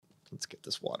Let's get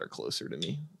this water closer to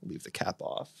me. Leave the cap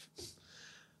off.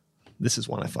 This is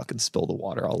when I fucking spill the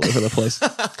water all over the place.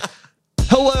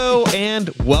 Hello and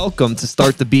welcome to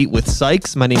Start the Beat with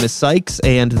Sykes. My name is Sykes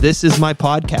and this is my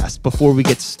podcast. Before we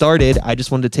get started, I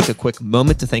just wanted to take a quick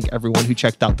moment to thank everyone who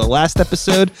checked out the last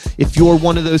episode. If you're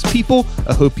one of those people,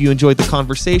 I hope you enjoyed the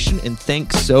conversation and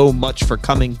thanks so much for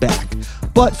coming back.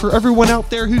 But for everyone out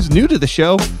there who's new to the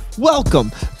show, welcome.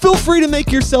 Feel free to make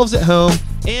yourselves at home.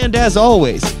 And as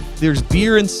always, there's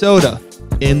beer and soda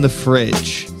in the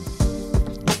fridge.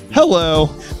 Hello.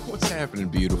 What's happening,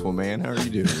 beautiful man? How are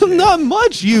you doing? Not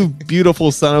much, you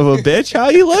beautiful son of a bitch. How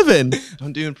you living?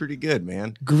 I'm doing pretty good,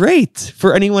 man. Great.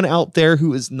 For anyone out there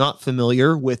who is not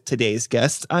familiar with today's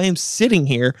guest, I am sitting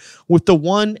here with the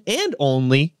one and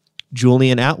only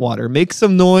Julian Atwater. Make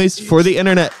some noise for the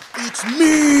internet. It's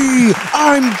me.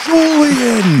 I'm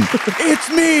Julian. It's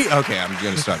me. Okay, I'm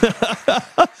going to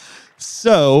start.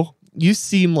 So you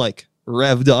seem like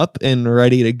revved up and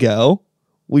ready to go.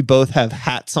 We both have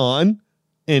hats on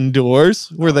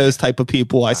indoors. We're those type of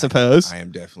people, I suppose. I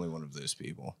am definitely one of those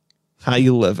people. How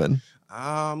you living?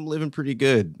 I'm living pretty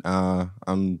good.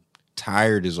 I'm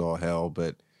tired as all hell,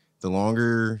 but the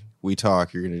longer we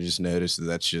talk, you're going to just notice that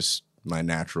that's just my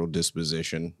natural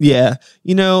disposition. Yeah.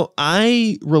 You know,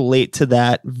 I relate to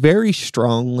that very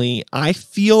strongly. I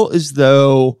feel as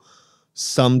though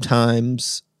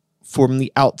sometimes from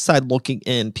the outside looking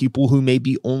in, people who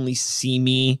maybe only see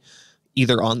me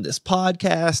either on this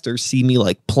podcast or see me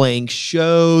like playing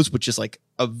shows, which is like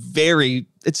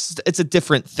it's a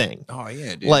different thing. Oh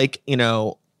yeah, dude. Like, you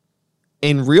know,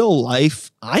 in real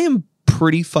life, I am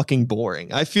pretty fucking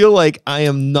boring. I feel like I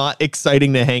am not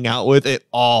exciting to hang out with at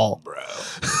all. Bro,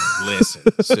 listen.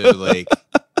 So like,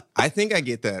 I think I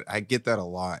get that. I get that a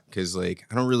lot because like,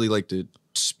 I don't really like to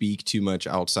speak too much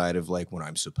outside of like when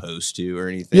I'm supposed to or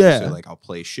anything. Yeah. So like I'll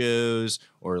play shows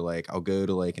or like I'll go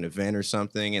to like an event or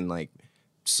something and like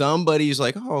somebody's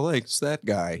like, oh, like it's that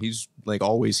guy. He's like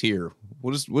always here.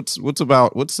 What's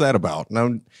that about?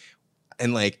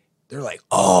 And like they're like,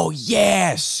 oh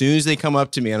yeah. As soon as they come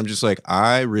up to me, and I'm just like,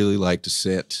 I really like to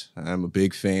sit. I'm a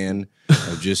big fan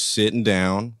of just sitting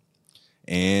down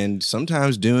and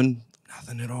sometimes doing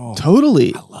nothing at all.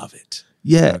 Totally. I love it.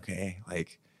 Yeah. Okay.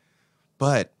 Like,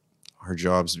 but our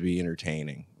job's to be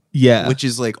entertaining. Yeah. Which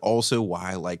is like also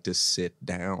why I like to sit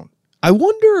down. I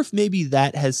wonder if maybe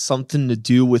that has something to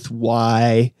do with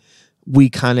why we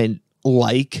kind of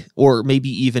like or maybe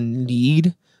even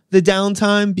need the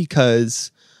downtime,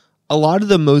 because a lot of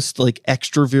the most like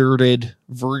extroverted,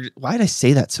 why did I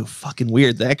say that so fucking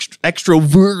weird? The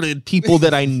extroverted people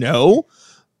that I know,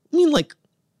 I mean, like,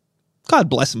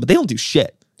 God bless them, but they don't do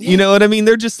shit. Yeah. You know what I mean?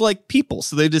 They're just like people.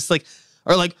 So they just like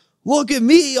are like, look at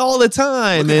me all the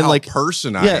time. Look at and how like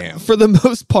person I am. For the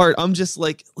most part, I'm just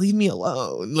like, leave me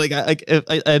alone. Like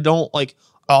I don't like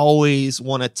always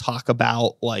want to talk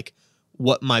about like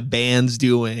what my band's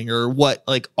doing or what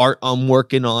like art I'm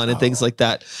working on and things like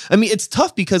that. I mean, it's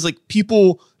tough because like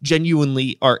people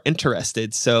genuinely are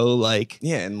interested. So like,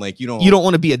 yeah, and like you don't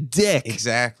want to be a dick.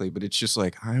 Exactly, but it's just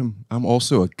like I'm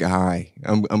also a guy.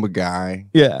 I'm a guy.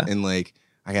 Yeah. And like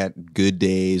I got good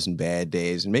days and bad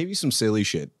days, and maybe some silly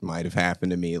shit might have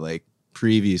happened to me like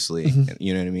previously. Mm-hmm.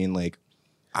 You know what I mean? Like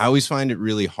I always find it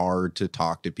really hard to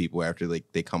talk to people after like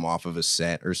they come off of a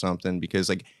set or something, because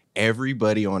like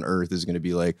everybody on earth is going to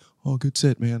be like, "Oh, good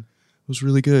set, man. It was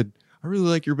really good. I really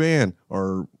like your band,"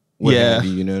 or what have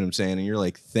you know what I'm saying? And you're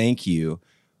like, "Thank you,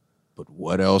 but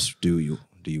what else do you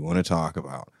want to talk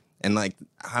about?" And like,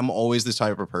 I'm always the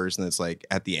type of person that's like,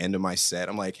 at the end of my set,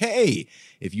 I'm like, hey,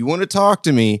 if you want to talk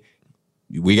to me,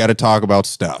 we got to talk about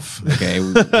stuff. Okay.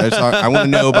 I want to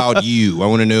know about you. I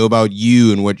want to know about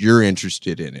you and what you're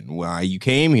interested in and why you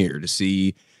came here to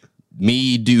see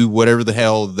me do whatever the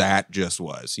hell that just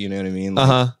was. You know what I mean?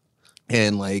 Like,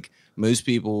 and like most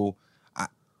people,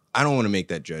 I don't want to make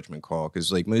that judgment call,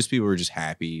 because like most people are just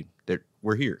happy that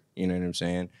we're here. You know what I'm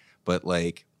saying? But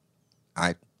like,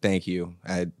 thank you.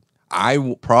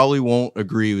 I probably won't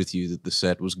agree with you that the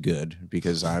set was good,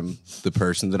 because I'm the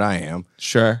person that I am.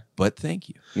 Sure. But thank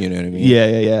you. You know what I mean?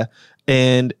 Yeah.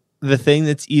 And the thing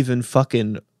that's even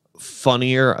fucking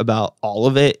funnier about all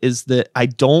of it is that I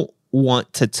don't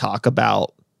want to talk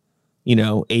about, you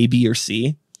know, A, B, or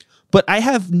C, but I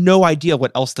have no idea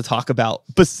what else to talk about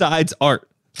besides art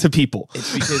to people.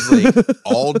 It's because like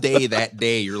all day that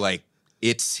day, you're like,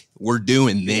 we're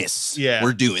doing this. Yeah.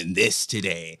 We're doing this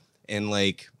today. And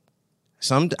like,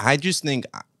 I just think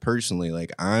personally,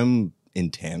 like I'm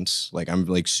intense. Like I'm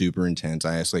like super intense.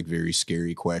 I ask like very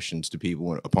scary questions to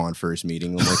people upon first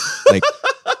meeting. I'm like,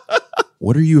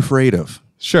 what are you afraid of?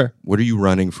 Sure. What are you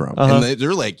running from? Uh-huh. And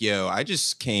they're like, yo, I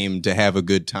just came to have a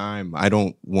good time. I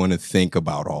don't want to think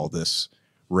about all this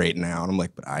right now. And I'm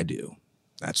like, but I do.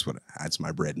 That's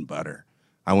my bread and butter.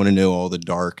 I want to know all the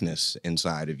darkness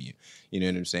inside of you. You know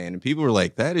what I'm saying? And people were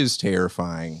like, that is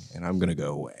terrifying. And I'm going to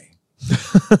go away.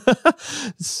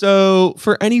 So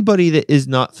for anybody that is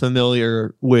not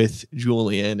familiar with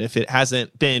Julian, if it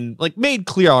hasn't been like made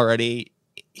clear already,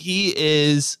 he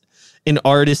is an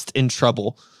artist in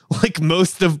trouble, like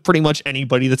most of pretty much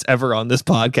anybody that's ever on this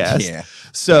podcast. Yeah.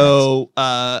 So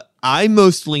I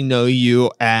mostly know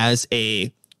you as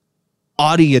a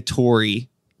auditory.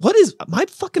 What is my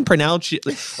fucking pronunciation?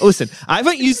 Listen, I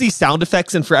haven't used these sound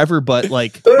effects in forever, but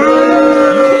like, you can't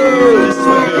hear this.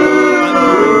 I'm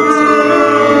boring myself right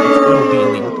now. It'll be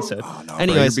in the episode. Oh, no,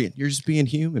 Anyways, bro, you're just being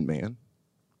human, man.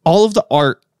 all of the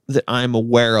art that I'm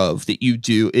aware of that you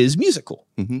do is musical.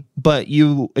 Mm-hmm. But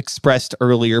you expressed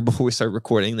earlier before we started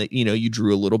recording that, you know, you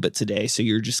drew a little bit today. So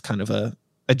you're just kind of a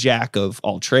jack of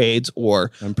all trades, or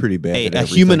I'm pretty bad at a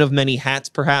everything. human of many hats,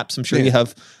 perhaps. I'm sure you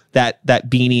have that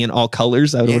beanie in all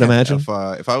colors, I would imagine.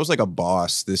 If I was like a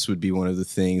boss, this would be one of the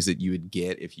things that you would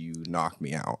get if you knocked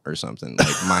me out or something.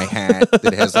 Like my hat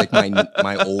that has like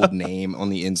my old name on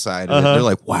the inside of it. They're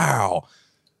like, wow,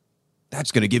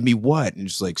 that's going to give me what? And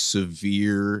just like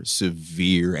severe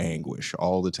anguish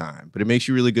all the time. But it makes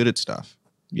you really good at stuff.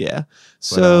 Yeah.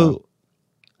 So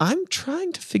I'm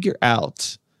trying to figure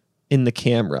out in the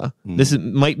camera. This is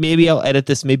maybe I'll edit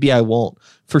this, maybe I won't.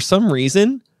 For some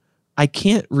reason, I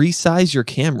can't resize your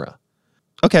camera.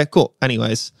 Okay, cool.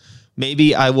 Anyways,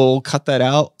 maybe I will cut that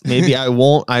out. Maybe I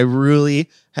won't. I really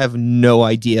have no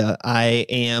idea. I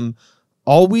am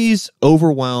always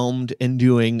overwhelmed and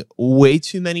doing way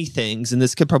too many things. And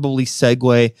this could probably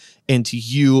segue into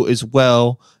you as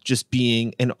well, just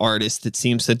being an artist that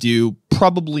seems to do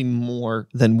probably more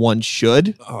than one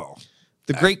should. Oh,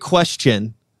 the great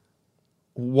question,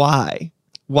 why?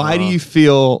 Why do you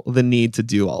feel the need to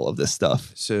do all of this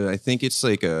stuff? So I think it's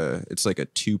like a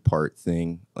 2-part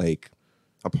thing. Like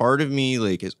a part of me,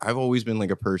 like, I've always been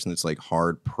like a person that's like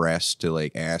hard pressed to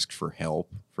like ask for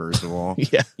help, first of all.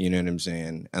 Yeah. You know what I'm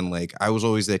saying? And like I was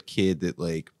always that kid that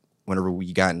like whenever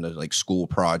we got into like school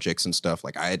projects and stuff,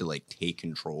 like I had to like take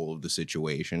control of the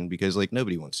situation because like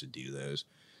nobody wants to do those.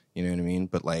 You know what I mean?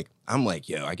 But like I'm like,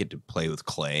 yo, I get to play with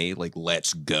clay. Like,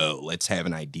 let's go. Let's have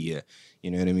an idea.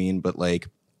 You know what I mean? But like,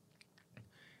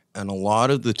 and a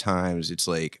lot of the times it's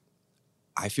like,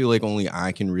 I feel like only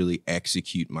I can really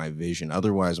execute my vision.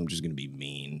 Otherwise, I'm just going to be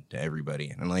mean to everybody.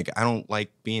 And like, I don't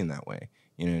like being that way.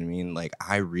 You know what I mean? Like,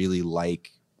 I really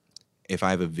like, if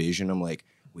I have a vision, I'm like,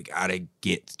 we got to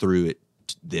get through it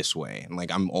this way. And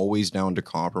like, I'm always down to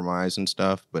compromise and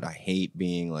stuff, but I hate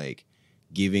being like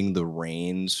giving the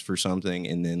reins for something.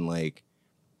 And then like,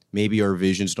 maybe our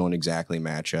visions don't exactly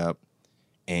match up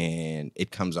and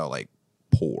it comes out like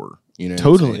poor, you know?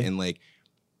 Totally. And like,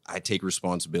 I take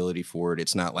responsibility for it.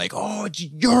 It's not like, oh, it's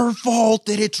your fault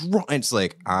that it's wrong. It's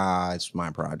like, it's my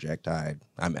project. I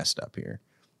messed up here.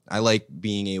 I like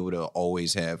being able to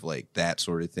always have like that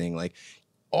sort of thing. Like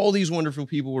all these wonderful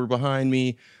people were behind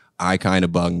me. I kind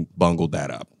of bungled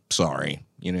that up. Sorry.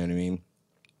 You know what I mean?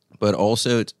 But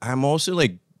also I'm also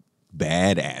like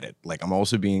bad at it. Like I'm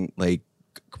also being like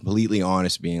completely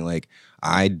honest, being like,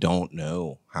 I don't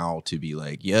know how to be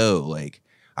like, yo, like,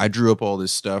 I drew up all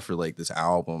this stuff for like this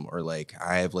album, or like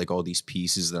I have like all these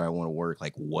pieces that I want to work.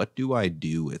 Like, what do I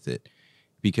do with it?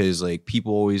 Because like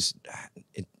people always,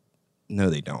 no,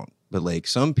 they don't. But like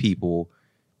some people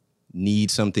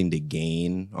need something to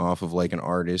gain off of like an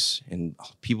artist, and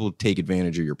people take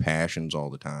advantage of your passions all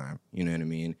the time. You know what I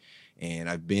mean? And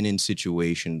I've been in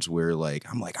situations where like,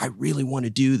 I'm like, I really want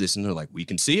to do this. And they're like, we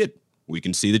can see it. We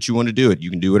can see that you want to do it. You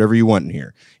can do whatever you want in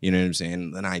here. You know what I'm saying?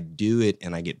 And then I do it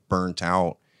and I get burnt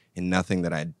out and nothing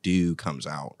that I do comes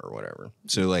out or whatever.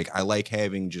 So like, I like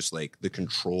having just like the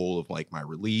control of like my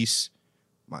release,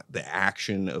 the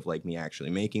action of like me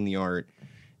actually making the art,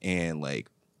 and like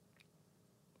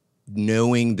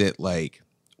knowing that like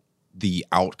the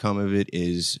outcome of it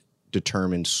is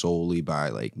determined solely by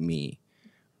like me.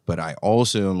 But I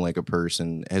also am like a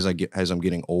person as I'm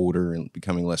getting older and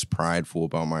becoming less prideful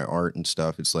about my art and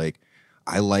stuff. It's like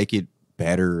I like it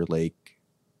better. Like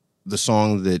the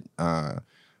song that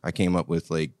I came up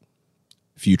with, like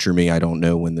Future Me, I don't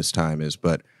know when this time is,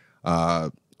 but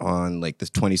on like the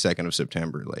 22nd of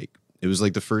September, like it was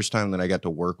like the first time that I got to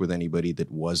work with anybody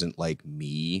that wasn't like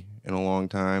me in a long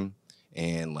time.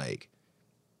 And like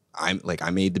I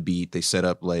made the beat. They set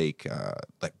up like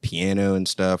piano and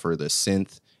stuff, or the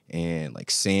synth. And like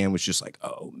Sam was just like,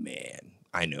 oh man,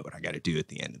 I know what I got to do at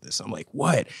the end of this. I'm like,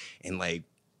 what? And like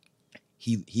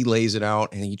he lays it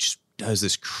out and he just does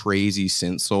this crazy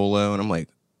synth solo, and I'm like,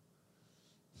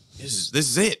 this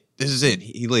is it. This is it.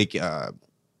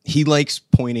 He likes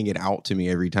pointing it out to me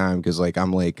every time, because like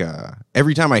I'm like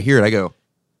every time I hear it, I go,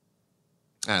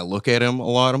 I look at him a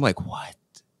lot. I'm like, what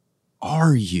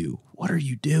are you? What are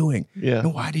you doing? Yeah.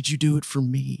 And why did you do it for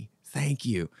me? Thank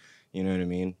you. You know what I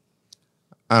mean?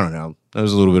 I don't know. That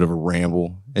was a little bit of a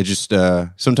ramble. It just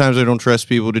sometimes I don't trust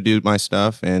people to do my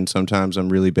stuff, and sometimes I'm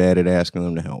really bad at asking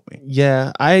them to help me.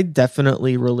 Yeah, I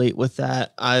definitely relate with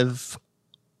that. I've,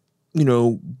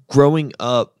 growing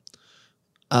up,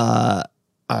 I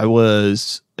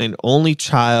was an only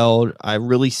child. I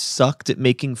really sucked at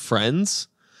making friends.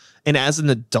 And as an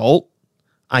adult,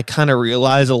 I kind of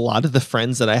realized a lot of the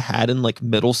friends that I had in like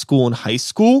middle school and high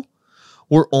school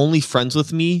were only friends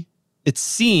with me. It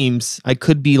seems, I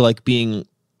could be like being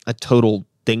a total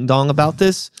ding dong about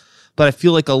this, but I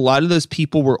feel like a lot of those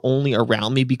people were only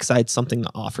around me because I had something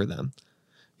to offer them.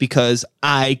 Because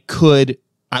I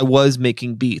was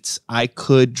making beats. I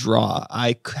could draw.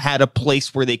 I had a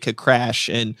place where they could crash,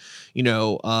 and,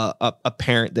 a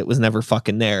parent that was never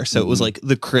fucking there. So it was like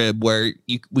the crib where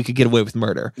we could get away with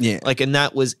murder. Yeah. Like, and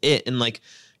that was it. And like,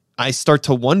 I start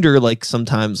to wonder, like,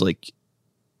 sometimes, like,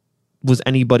 was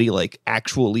anybody like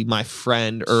actually my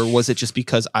friend, or was it just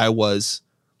because I was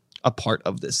a part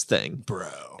of this thing, bro?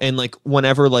 And like,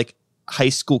 whenever like high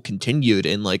school continued,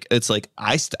 and like, it's like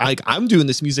I'm doing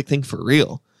this music thing for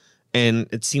real, and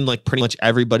it seemed like pretty much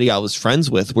everybody I was friends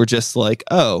with were just like,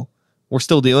 oh, we're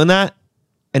still doing that,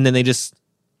 and then they just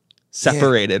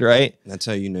separated. Right? That's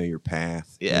how you know your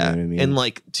path. Yeah. You know what I mean? And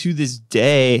like, to this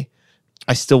day,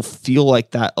 I still feel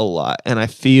like that a lot, and I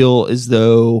feel as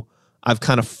though I've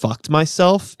kind of fucked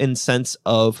myself in sense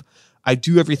of I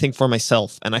do everything for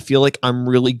myself, and I feel like I'm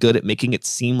really good at making it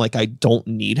seem like I don't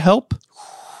need help,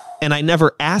 and I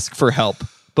never ask for help.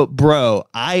 But bro,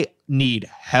 I need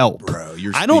help. Bro,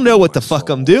 I don't know what the fuck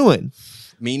I'm doing.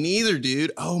 Me neither,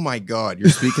 dude. Oh my God, you're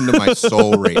speaking to my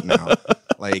soul right now.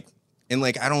 Like, and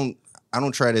like I don't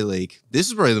try to like. This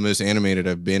is probably the most animated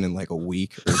I've been in like a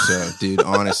week or so, dude.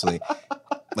 Honestly,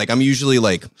 like I'm usually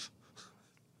like.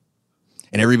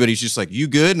 And everybody's just like, you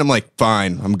good? And I'm like,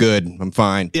 fine, I'm good, I'm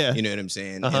fine. Yeah. You know what I'm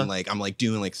saying? Uh-huh. And like, I'm like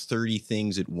doing like 30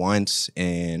 things at once,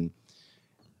 and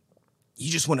you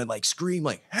just want to like scream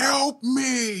like, help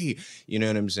me. You know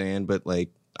what I'm saying? But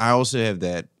like, I also have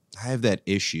that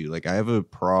issue. Like, I have a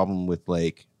problem with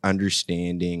like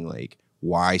understanding like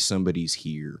why somebody's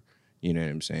here. You know what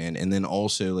I'm saying? And then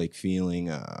also like feeling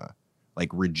like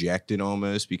rejected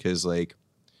almost, because like,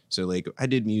 so like I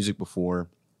did music before.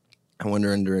 I went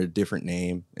under a different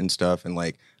name and stuff. And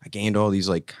like, I gained all these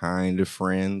like kind of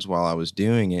friends while I was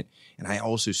doing it. And I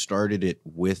also started it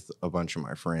with a bunch of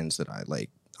my friends that I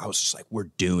was just like,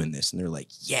 we're doing this. And they're like,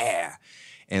 yeah.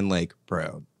 And like,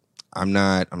 bro, I'm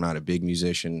not a big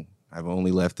musician. I've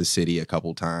only left the city a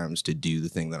couple times to do the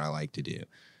thing that I like to do.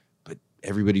 But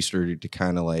everybody started to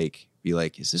kind of like be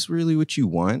like, is this really what you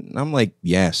want? And I'm like,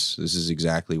 yes, this is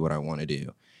exactly what I want to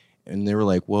do. And they were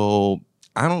like, well,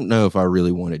 I don't know if I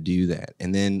really want to do that.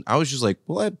 And then I was just like,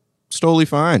 well, that's totally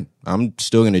fine. I'm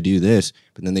still going to do this.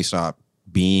 But then they stopped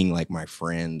being like my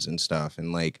friends and stuff.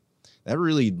 And like, that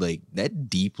really like, that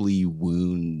deeply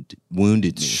wounded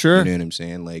me. Sure. You know what I'm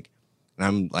saying? Like,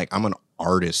 and I'm an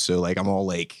artist. So like, I'm all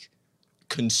like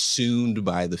consumed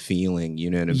by the feeling, you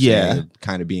know what I'm saying?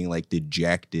 Kind of being like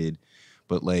dejected.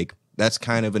 But like, that's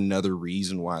kind of another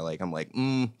reason why like, I'm like,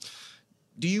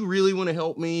 do you really want to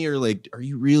help me? Or like, do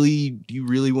you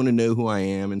really want to know who I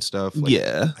am and stuff? Like,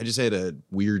 Yeah. I just had a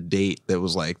weird date that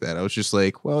was like that. I was just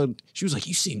like, well, she was like,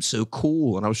 you seem so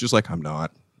cool. And I was just like, I'm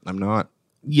not.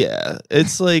 Yeah.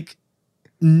 It's like,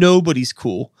 nobody's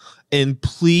cool. And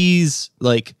please,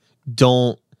 like,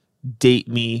 don't date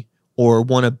me or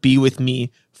want to be with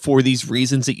me for these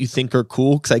reasons that you think are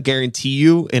cool. Because I guarantee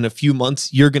you in a few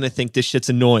months, you're going to think this shit's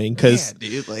annoying. Because,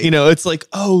 dude, like, it's like,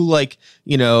 oh, like,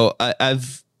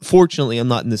 I've fortunately, I'm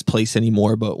not in this place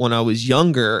anymore. But when I was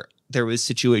younger, there was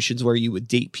situations where you would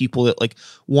date people that like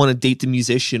want to date the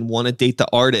musician, want to date the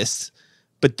artist.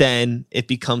 But then it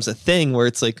becomes a thing where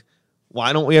it's like,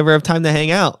 why don't we ever have time to hang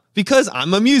out? Because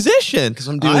I'm a musician. Because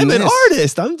I'm an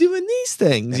artist. I'm doing these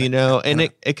things, and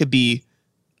it could be.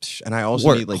 And I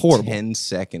also need like horrible. 10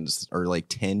 seconds or like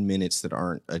 10 minutes that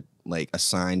aren't like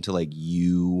assigned to like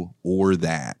you or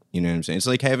that. You know what I'm saying? It's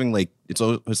like having like, it's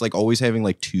like always having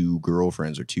like two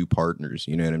girlfriends or two partners.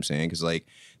 You know what I'm saying? Because like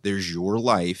there's your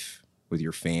life with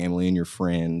your family and your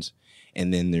friends.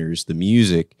 And then there's the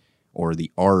music or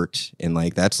the art. And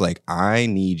like, that's like, I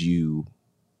need you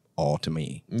all to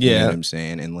me. You know what I'm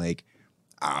saying? And like,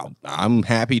 I'm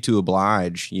happy to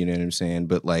oblige, you know what I'm saying?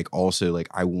 But like also like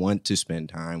I want to spend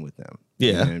time with them.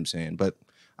 You know what I'm saying? But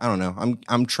I don't know.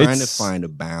 I'm trying to find a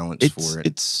balance for it.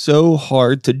 It's so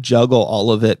hard to juggle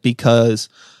all of it because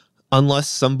unless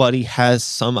somebody has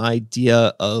some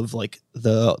idea of like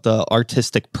the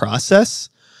artistic process,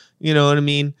 you know what I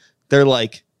mean? They're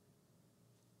like,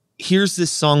 here's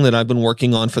this song that I've been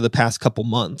working on for the past couple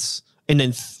months. And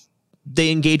then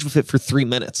they engage with it for 3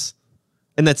 minutes.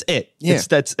 And that's it. Yeah.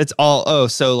 It's all, oh,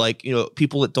 so like, you know,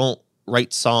 people that don't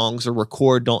write songs or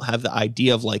record don't have the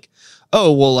idea of like,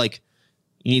 oh, well, like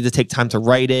you need to take time to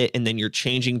write it. And then you're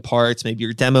changing parts. Maybe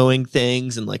you're demoing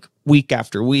things and like week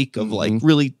after week of like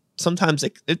really, sometimes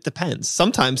it depends.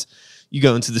 Sometimes you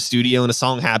go into the studio and a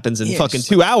song happens in fucking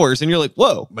 2 hours and you're like,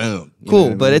 whoa, boom.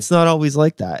 Cool. But it's not always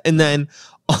like that. And then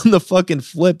on the fucking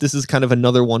flip, this is kind of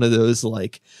another one of those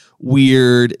like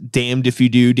weird damned if you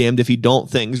do, damned if you don't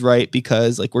things, right?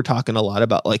 Because like we're talking a lot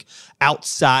about like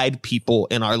outside people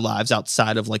in our lives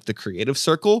outside of like the creative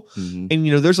circle. And,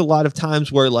 you know, there's a lot of times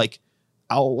where like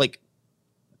I'll like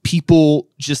people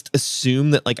just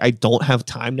assume that like I don't have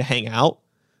time to hang out.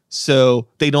 So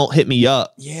they don't hit me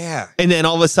up. Yeah. And then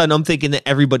all of a sudden I'm thinking that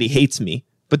everybody hates me,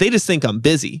 but they just think I'm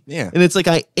busy. Yeah. And it's like,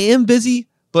 I am busy,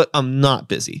 but I'm not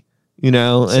busy, you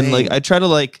know? Same. And like, I try to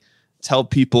like tell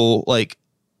people like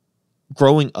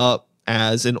growing up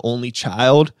as an only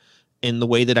child and the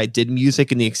way that I did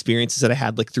music and the experiences that I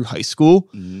had like through high school,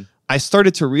 I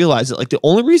started to realize that like the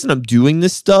only reason I'm doing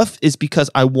this stuff is because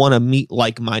I want to meet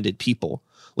like-minded people.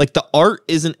 Like the art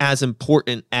isn't as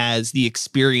important as the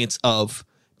experience of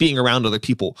being around other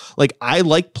people. Like I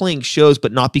like playing shows,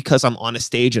 but not because I'm on a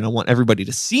stage and I want everybody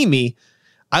to see me.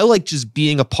 I like just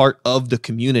being a part of the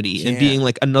community and being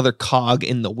like another cog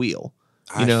in the wheel.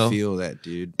 You know? I feel that,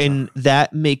 dude. And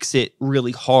that makes it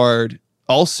really hard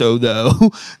also though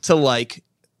to like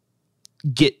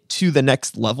get to the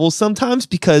next level sometimes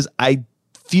because I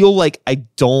feel like I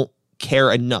don't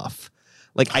care enough.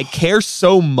 Like I care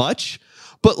so much,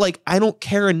 but like I don't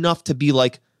care enough to be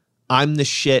like, I'm the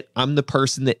shit. I'm the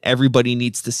person that everybody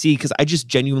needs to see because I just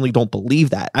genuinely don't believe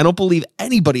that. I don't believe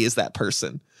anybody is that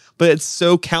person. But it's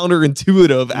so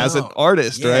counterintuitive as an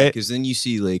artist, right? Because then you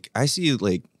see like, I see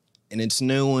like, and it's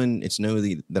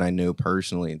nobody that I know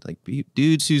personally. Like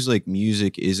dudes whose like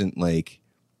music isn't like,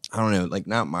 I don't know, like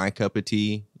not my cup of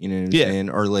tea, you know what I'm saying?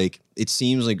 Or like, it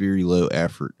seems like very low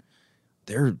effort.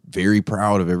 They're very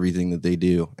proud of everything that they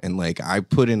do. And like, I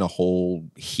put in a whole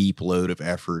heap load of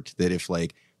effort that if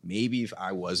like, maybe if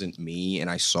I wasn't me and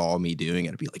I saw me doing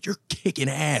it, I'd be like, you're kicking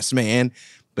ass, man.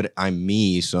 But I'm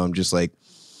me. So I'm just like,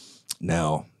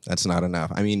 no, that's not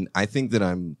enough. I mean, I think that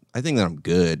I'm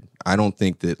good. I don't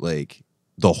think that like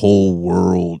the whole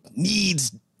world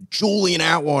needs Julian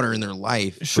Atwater in their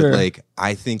life. Sure. But like,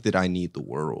 I think that I need the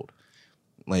world.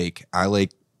 Like, I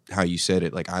like how you said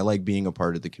it. Like, I like being a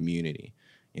part of the community.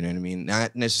 You know what I mean?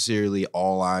 Not necessarily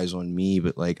all eyes on me,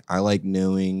 but like I like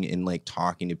knowing and like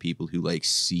talking to people who like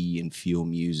see and feel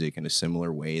music in a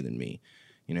similar way than me.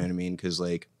 You know what I mean? Because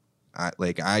like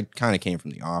I kind of came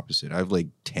from the opposite. I have like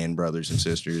 10 brothers and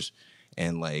sisters,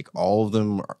 and like all of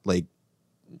them are like,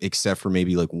 except for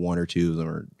maybe like one or two of them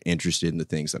are interested in the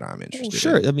things that I'm interested in.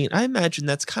 Sure. I mean, I imagine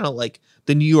that's kind of like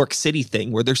the New York City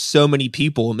thing where there's so many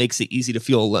people, it makes it easy to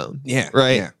feel alone. Yeah.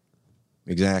 Right. Yeah.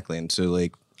 Exactly. And so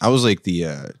like I was like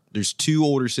there's two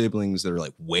older siblings that are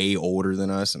like way older than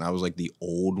us, and I was like the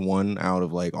old one out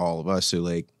of like all of us. So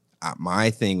like my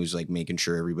thing was like making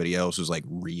sure everybody else was like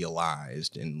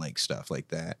realized and like stuff like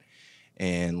that.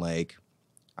 And like,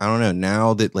 I don't know,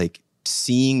 now that like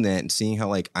seeing that and seeing how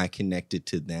like I connected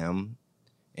to them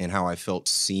and how I felt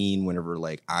seen whenever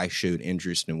like I showed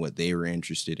interest in what they were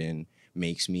interested in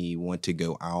makes me want to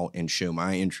go out and show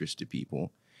my interest to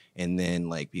people. And then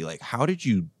like be like, how did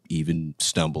you even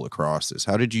stumble across this?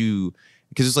 How did you,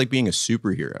 because it's like being a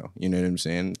superhero, you know what I'm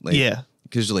saying? Like, yeah.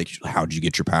 Because like, how did you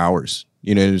get your powers?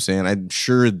 You know what I'm saying? I'm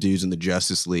sure dudes in the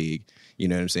Justice League, you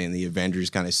know what I'm saying? The Avengers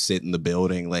kind of sit in the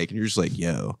building, like, and you're just like,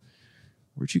 yo,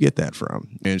 where'd you get that from?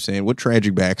 You know what I'm saying? What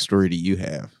tragic backstory do you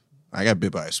have? I got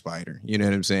bit by a spider. You know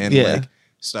what I'm saying? Yeah. Like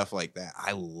stuff like that.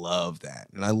 I love that.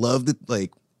 And I love that,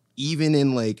 like, even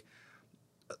in like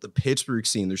the Pittsburgh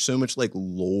scene, there's so much like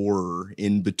lore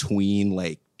in between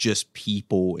like just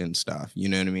people and stuff. You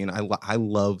know what I mean? I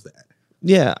love that.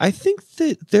 Yeah. I think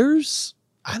that there's,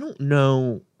 I don't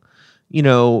know, you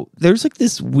know, there's like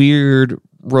this weird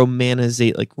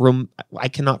romanizate, like I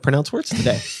cannot pronounce words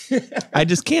today. I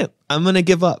just can't. I'm going to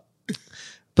give up.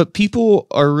 But people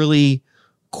are really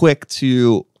quick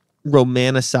to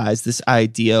romanticize this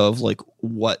idea of like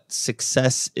what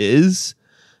success is.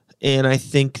 And I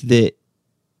think that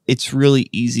it's really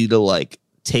easy to like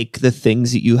take the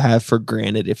things that you have for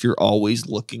granted if you're always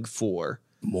looking for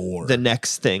more. the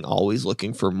next thing, always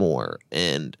looking for more.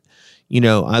 And,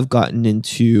 I've gotten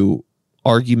into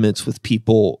arguments with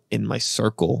people in my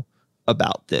circle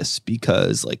about this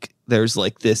because like there's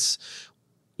like this,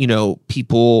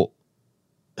 people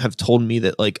have told me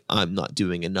that like I'm not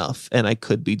doing enough and I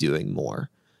could be doing more.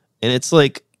 And it's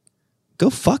like, go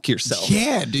fuck yourself.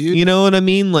 Yeah, dude. You know what I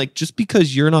mean? Like, just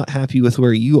because you're not happy with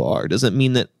where you are doesn't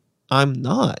mean that I'm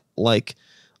not. Like,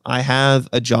 I have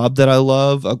a job that I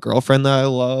love, a girlfriend that I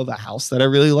love, a house that I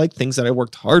really like, things that I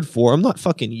worked hard for. I'm not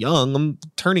fucking young. I'm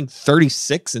turning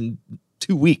 36 in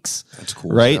 2 weeks. That's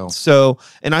cool. Right? Hell. So,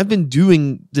 and I've been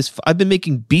doing this, I've been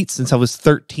making beats since I was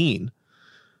 13.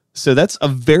 So that's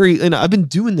and I've been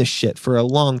doing this shit for a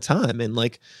long time. And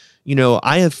like,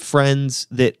 I have friends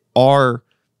that are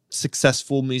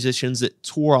successful musicians that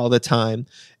tour all the time.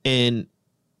 And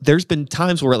there's been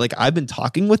times where like I've been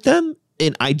talking with them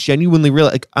and I genuinely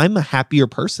realize like I'm a happier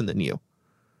person than you.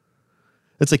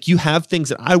 It's like you have things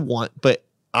that I want, but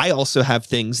I also have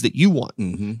things that you want.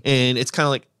 Mm-hmm. And it's kind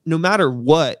of like no matter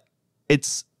what,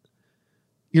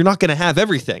 you're not going to have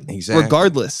everything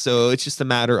regardless. So it's just a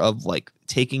matter of like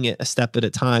taking it a step at a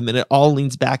time. And it all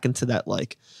leans back into that,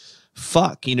 like,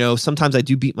 fuck, sometimes I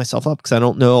do beat myself up because I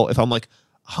don't know if I'm like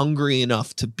hungry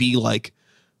enough to be like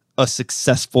a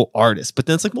successful artist. But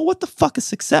then it's like, well, what the fuck is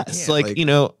success? Yeah, like,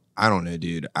 I don't know,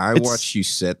 dude. I watched you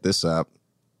set this up.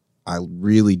 I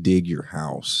really dig your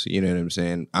house. You know what I'm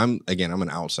saying? I'm an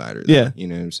outsider. There, yeah. You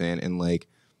know what I'm saying? And like,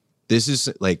 this is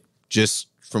like, just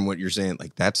from what you're saying,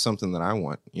 like that's something that I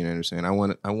want. You know what I'm saying?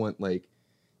 I want like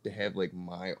to have like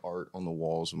my art on the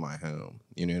walls of my home.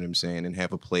 You know what I'm saying? And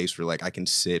have a place where like I can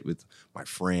sit with my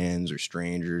friends or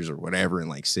strangers or whatever and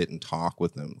like sit and talk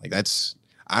with them. Like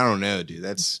I don't know, dude.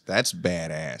 That's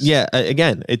badass. Yeah.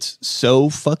 Again, it's so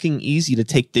fucking easy to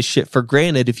take this shit for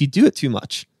granted if you do it too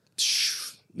much.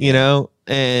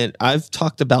 And I've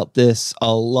talked about this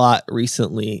a lot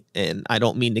recently, and I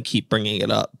don't mean to keep bringing it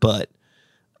up, but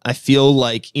I feel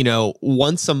like,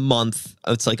 once a month,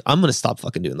 it's like, I'm going to stop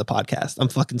fucking doing the podcast. I'm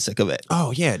fucking sick of it. Oh,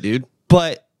 yeah, dude.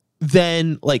 But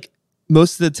then, like,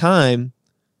 most of the time,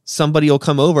 somebody will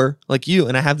come over, like you,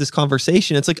 and I have this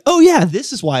conversation. It's like, oh, yeah,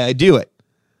 this is why I do it.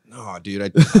 No, dude, I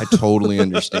totally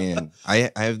understand. I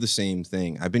have the same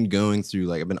thing. I've been going through,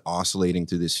 like, I've been oscillating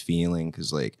through this feeling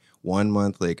because, like, 1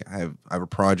 month, like, I have a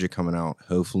project coming out,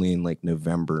 hopefully in, like,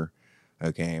 November,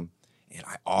 okay? And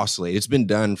I oscillate. It's been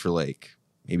done for, like,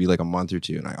 maybe like a month or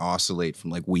two, and I oscillate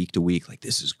from like week to week. Like,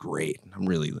 this is great. I'm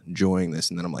really enjoying this.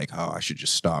 And then I'm like, oh, I should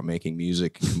just stop making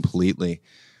music completely.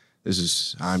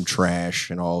 I'm trash,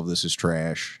 and all of this is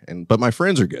trash. But my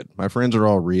friends are good. My friends are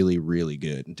all really, really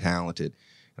good and talented.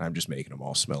 And I'm just making them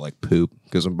all smell like poop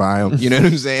because I'm by them. You know what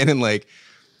I'm saying? And like,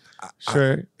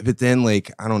 sure. But then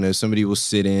like, I don't know, somebody will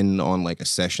sit in on like a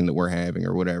session that we're having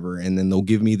or whatever, and then they'll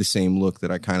give me the same look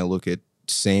that I kind of look at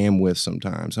Sam with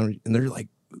sometimes. And they're like,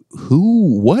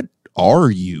 what are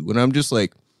you? And I'm just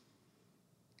like,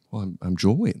 well, I'm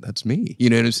Julian. That's me. You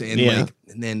know what I'm saying? Yeah. Like,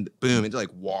 and then boom, it like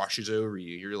washes over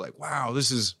you. You're like, wow,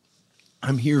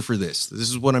 I'm here for this. This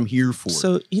is what I'm here for.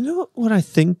 So, you know what I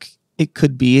think it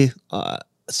could be?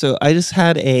 So I just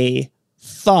had a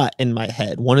thought in my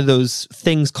head. One of those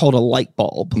things called a light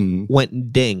bulb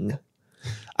went ding.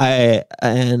 We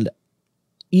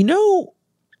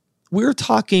were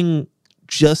talking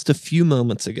just a few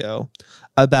moments ago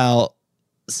about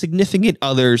significant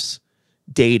others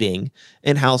dating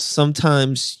and how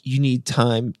sometimes you need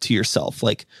time to yourself.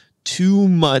 Like, too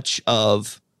much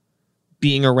of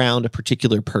being around a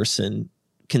particular person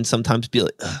can sometimes be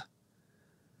like, ugh.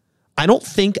 I don't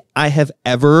think I have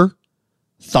ever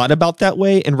thought about that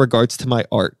way in regards to my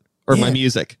art or my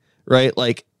music, right?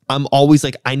 Like, I'm always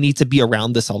like, I need to be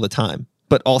around this all the time,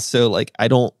 but also like, I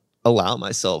don't allow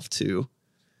myself to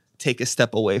take a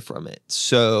step away from it.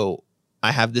 So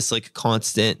I have this like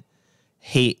constant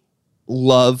hate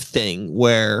love thing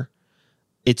where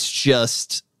it's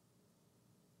just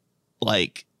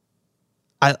like,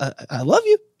 I love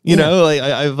you. You know, like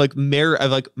I've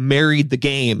married the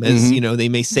game, as they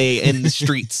may say in the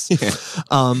streets.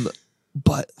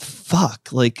 But fuck,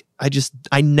 like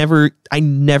I never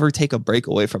take a break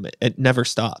away from it. It never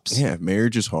stops. Yeah,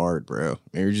 marriage is hard, bro.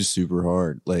 Marriage is super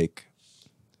hard. Like,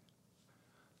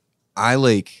 I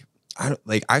wouldn't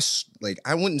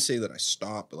say that I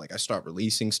stopped, but like I stopped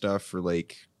releasing stuff for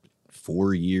like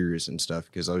 4 years and stuff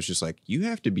because I was just like, you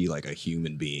have to be like a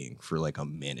human being for like a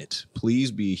minute.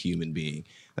 Please be a human being.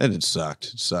 And it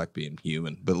sucked. It sucked being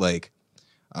human. But like,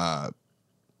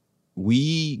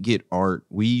 we get art.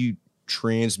 We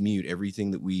transmute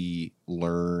everything that we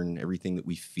learn, everything that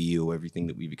we feel, everything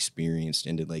that we've experienced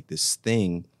into like this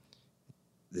thing,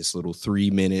 this little 3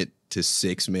 minute to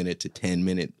 6 minute to 10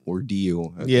 minute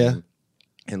ordeal. Okay? Yeah.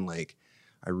 And like,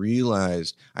 I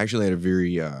realized I actually had a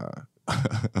very, a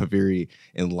very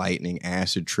enlightening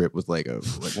acid trip with like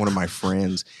one of my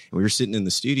friends, and we were sitting in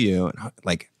the studio,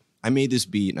 and I made this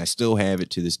beat, and I still have it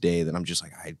to this day that I'm just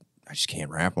like, I just can't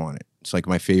rap on it. It's like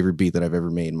my favorite beat that I've ever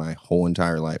made in my whole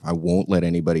entire life. I won't let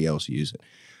anybody else use it,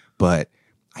 but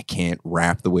I can't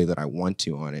rap the way that I want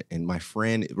to on it. And my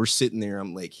friend, we're sitting there,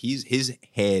 I'm like, his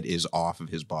head is off of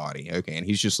his body. Okay. And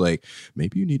he's just like,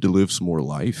 maybe you need to live some more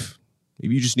life.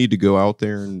 Maybe you just need to go out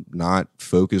there and not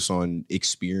focus on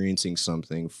experiencing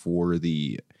something for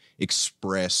the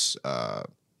express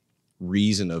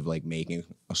reason of like making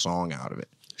a song out of it.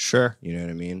 Sure. You know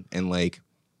what I mean? And like,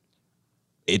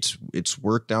 it's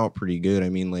worked out pretty good. I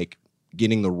mean, like,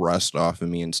 getting the rust off of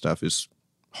me and stuff is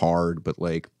hard, but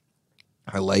like,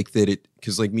 I like that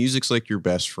because like music's like your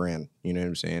best friend. You know what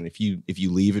I'm saying? If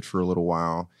you leave it for a little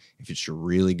while, if it's your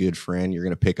really good friend, you're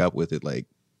gonna pick up with it like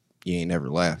you ain't never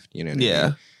left. You know what I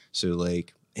mean? So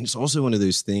like, and it's also one of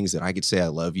those things that I could say I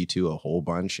love you to a whole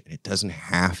bunch, and it doesn't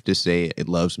have to say it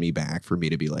loves me back for me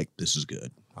to be like, this is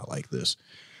good, I like this.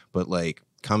 But like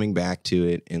coming back to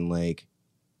it and like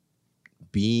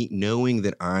knowing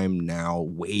that I'm now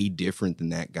way different than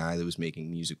that guy that was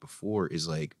making music before is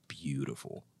like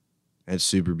beautiful. That's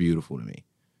super beautiful to me.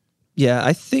 Yeah,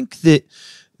 I think that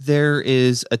there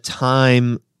is a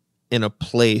time and a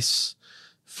place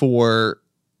for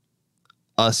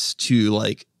us to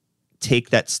like take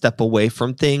that step away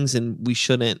from things, and we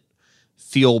shouldn't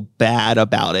feel bad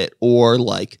about it. Or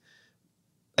like,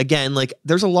 again, like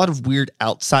there's a lot of weird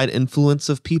outside influence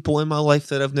of people in my life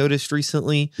that I've noticed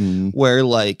recently where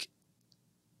like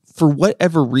for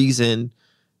whatever reason,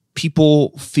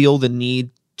 people feel the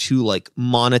need to like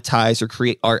monetize or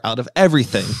create art out of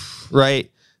everything.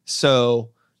 Right.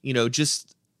 So,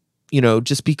 just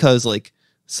because like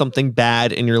something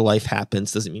bad in your life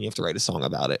happens doesn't mean you have to write a song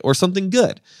about it, or something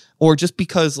good. Or just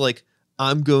because like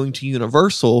I'm going to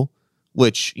Universal,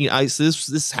 which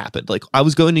this happened. Like I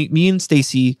was me and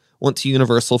Stacy went to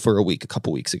Universal for a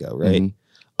couple weeks ago, right?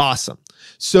 Awesome.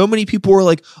 So many people were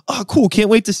like, "Oh, cool! Can't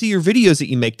wait to see your videos that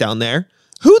you make down there."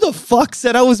 Who the fuck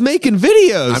said I was making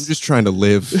videos? I'm just trying to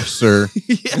live, sir.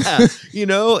 Yeah,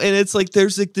 and it's like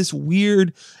there's like this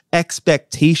weird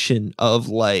expectation of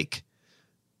like,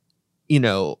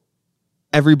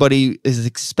 everybody is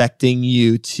expecting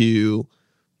you to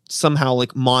somehow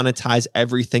like monetize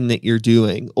everything that you're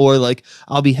doing. Or like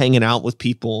I'll be hanging out with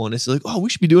people and it's like, oh, we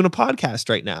should be doing a podcast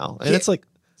right now. And it's like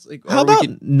how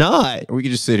about not? Or we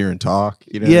could just sit here and talk.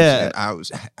 Yeah. I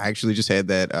actually just had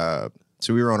that.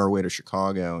 So we were on our way to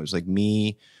Chicago. It was like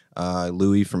me,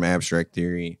 Louis from Abstract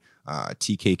Theory,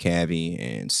 TK Cavi,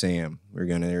 and Sam. We were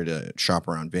going there to shop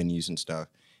around venues and stuff.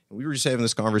 And we were just having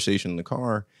this conversation in the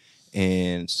car,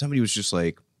 and somebody was just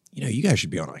like, you guys should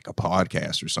be on like a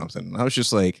podcast or something. And I was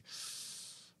just like,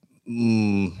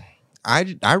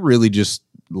 I really just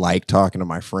like talking to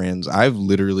my friends. I've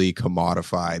literally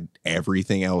commodified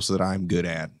everything else that I'm good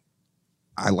at.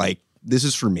 This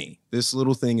is for me. This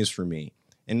little thing is for me.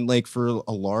 And like for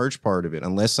a large part of it,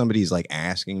 unless somebody's like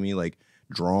asking me like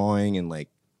drawing and like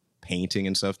painting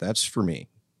and stuff, that's for me.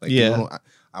 Like,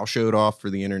 I'll show it off for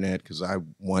the internet because I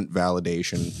want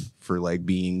validation for like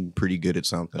being pretty good at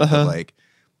something. But like,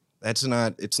 it's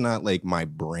not like my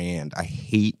brand. I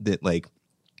hate that like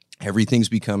everything's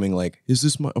becoming like, is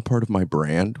this a part of my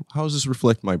brand? How does this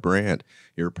reflect my brand?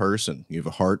 You're a person. You have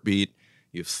a heartbeat.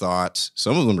 You have thoughts.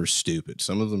 Some of them are stupid.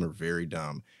 Some of them are very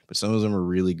dumb. But some of them are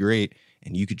really great.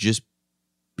 And you could just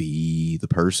be the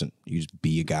person. You just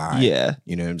be a guy. Yeah.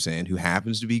 You know what I'm saying? Who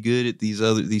happens to be good at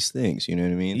these things. You know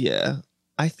what I mean? Yeah.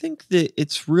 I think that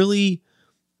it's really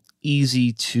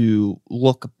easy to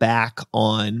look back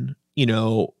on,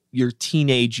 your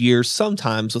teenage years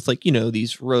sometimes with like,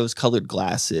 these rose-colored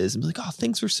glasses and be like, oh,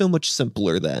 things were so much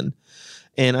simpler then.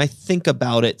 And I think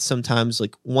about it sometimes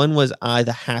like, when was I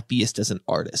the happiest as an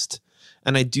artist?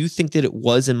 And I do think that it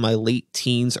was in my late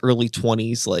teens, early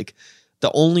 20s. Like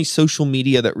the only social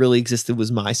media that really existed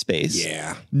was MySpace.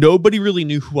 Yeah. Nobody really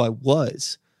knew who I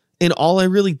was. And all I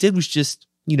really did was just,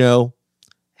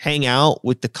 hang out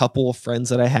with the couple of friends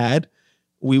that I had.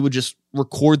 We would just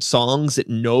record songs that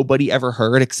nobody ever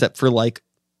heard except for like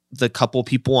the couple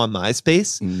people on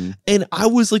MySpace. And I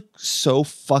was like so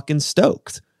fucking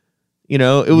stoked. It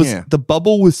was the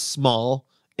bubble was small.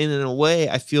 And in a way,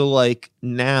 I feel like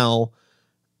now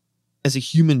as a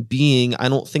human being, I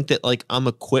don't think that like I'm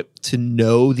equipped to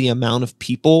know the amount of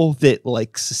people that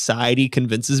like society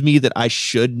convinces me that I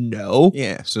should know.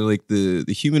 Yeah. So like the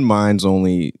human mind's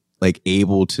only like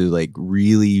able to like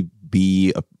really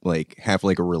be like have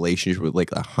like a relationship with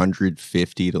like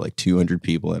 150 to like 200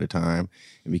 people at a time.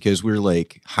 And because we're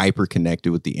like hyper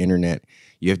connected with the internet,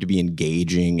 you have to be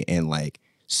engaging and like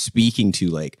speaking to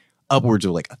like upwards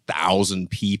of like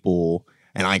 1,000 people.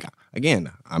 And like, again,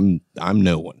 I'm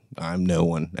no one. I'm no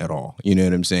one at all. You know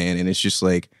what I'm saying? And it's just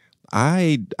like,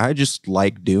 I just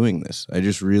like doing this. I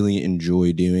just really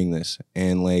enjoy doing this.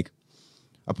 And like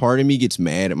a part of me gets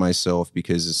mad at myself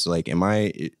because it's like,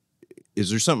 is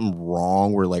there something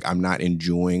wrong where like I'm not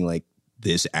enjoying like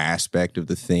this aspect of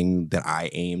the thing that I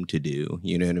aim to do?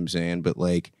 You know what I'm saying? But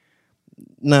like,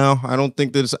 no, I don't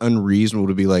think that it's unreasonable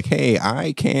to be like, hey,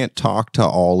 I can't talk to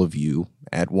all of you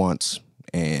at once.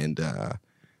 And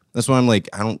that's why I'm like,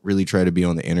 I don't really try to be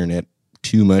on the internet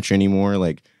too much anymore.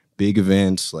 Like big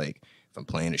events, like if I'm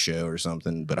playing a show or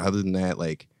something. But other than that,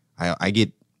 like I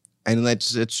get, and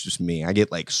that's just me. I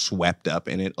get like swept up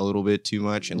in it a little bit too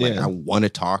much. And like, I want to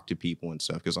talk to people and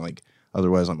stuff because I'm like,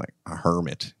 otherwise I'm like a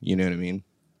hermit. You know what I mean?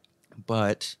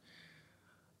 But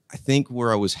I think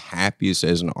where I was happiest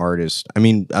as an artist, I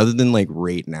mean, other than like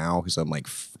right now, because I'm like,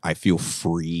 I feel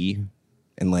free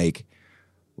and like,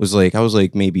 I was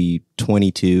like maybe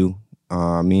 22.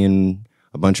 Me and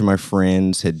a bunch of my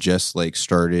friends had just like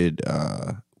started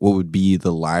what would be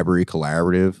the Library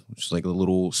Collaborative, which is like a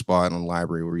little spot on the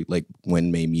library where we like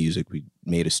when made music, we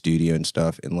made a studio and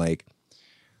stuff. And like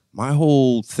my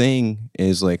whole thing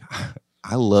is like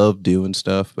I love doing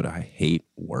stuff, but I hate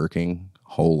working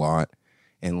a whole lot.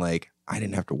 And like I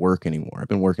didn't have to work anymore. I've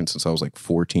been working since I was like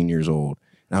 14 years old.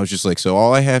 And I was just like, so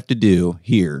all I have to do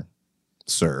here,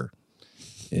 sir,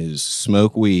 is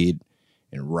smoke weed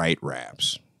and write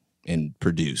raps and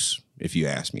produce if you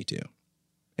ask me to.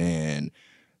 And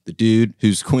the dude,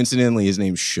 who's coincidentally his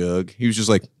name's Shug, he was just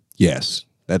like, yes,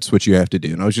 that's what you have to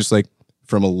do. And I was just like,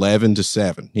 from 11 to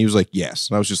 7. He was like, yes.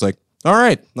 And I was just like, all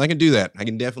right, I can do that. I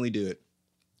can definitely do it.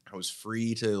 I was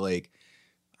free to like,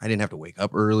 I didn't have to wake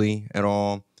up early at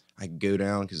all. I could go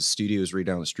down because the studio is right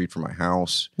down the street from my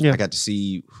house. Yeah. I got to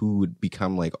see who would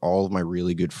become like all of my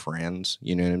really good friends.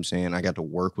 You know what I'm saying? I got to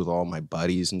work with all my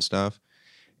buddies and stuff.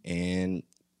 And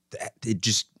that, it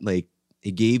just like,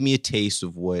 it gave me a taste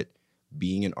of what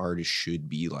being an artist should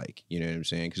be like. You know what I'm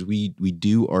saying? Because we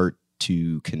do art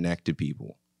to connect to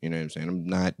people. You know what I'm saying? I'm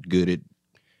not good at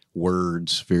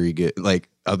words, very good, like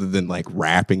other than like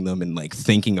rapping them and like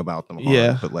thinking about them hard.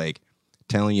 Yeah. But like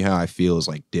telling you how I feel is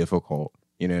like difficult.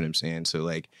 You know what I'm saying? So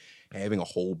like having a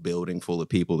whole building full of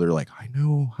people, they're like, I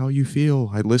know how you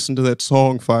feel. I listened to that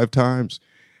song 5 times.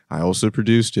 I also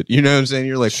produced it. You know what I'm saying?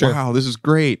 You're like, sure. Wow, this is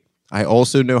great. I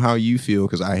also know how you feel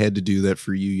because I had to do that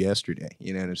for you yesterday.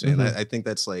 You know what I'm saying? Mm-hmm. I think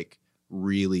that's like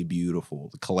really beautiful.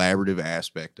 The collaborative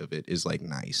aspect of it is like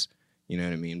nice. You know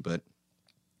what I mean? But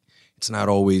it's not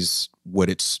always what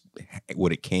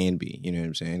it can be. You know what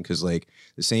I'm saying? Because like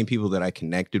the same people that I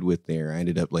connected with there, I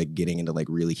ended up like getting into like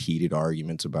really heated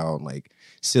arguments about like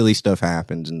silly stuff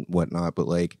happens and whatnot. But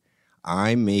like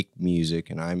I make music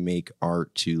and I make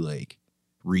art to like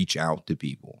reach out to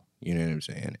people. You know what I'm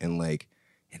saying? And like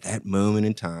at that moment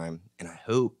in time, and I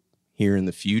hope here in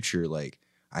the future, like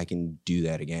I can do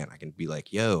that again. I can be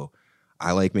like, yo,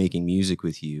 I like making music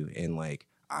with you, and like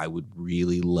I would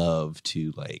really love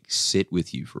to like sit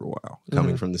with you for a while,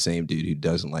 coming from the same dude who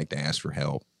doesn't like to ask for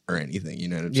help or anything. You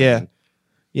know what I'm saying?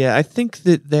 Yeah. I think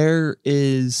that there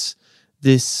is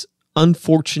this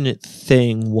unfortunate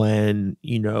thing when,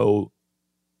 you know,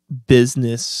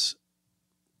 business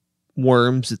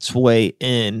worms its way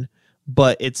in,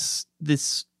 but it's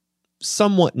this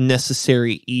somewhat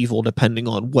necessary evil depending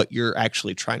on what you're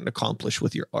actually trying to accomplish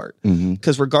with your art.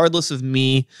 Because regardless of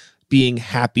me being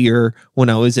happier when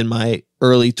I was in my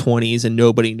early 20s and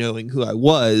nobody knowing who I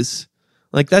was,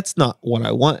 like that's not what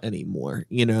I want anymore.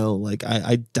 You know, like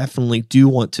I definitely do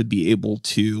want to be able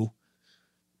to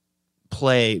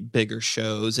play bigger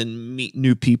shows and meet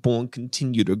new people and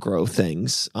continue to grow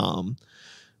things.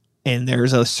 And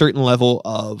there's a certain level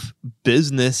of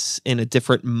business and a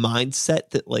different mindset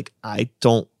that like I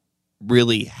don't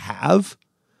really have,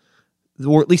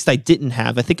 or at least I didn't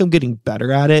have. I think I'm getting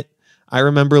better at it. I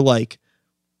remember like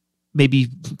maybe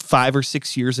 5 or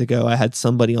 6 years ago, I had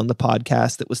somebody on the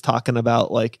podcast that was talking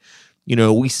about like, you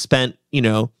know, we spent,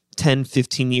 10,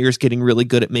 15 years getting really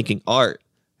good at making art.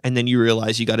 And then you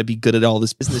realize you got to be good at all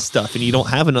this business stuff and you don't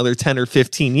have another 10 or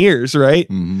 15 years. Right.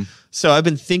 So I've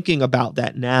been thinking about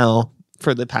that now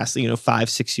for the past, 5,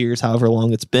 6 years, however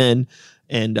long it's been.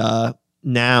 And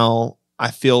now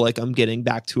I feel like I'm getting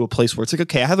back to a place where it's like,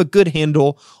 okay, I have a good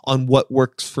handle on what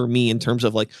works for me in terms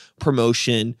of like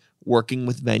promotion, working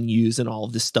with venues and all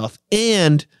of this stuff,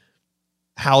 and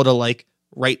how to like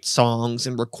write songs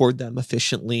and record them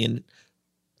efficiently. And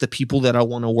the people that I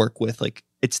want to work with, like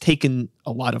it's taken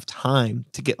a lot of time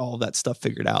to get all of that stuff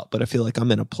figured out. But I feel like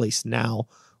I'm in a place now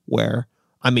where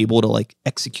I'm able to like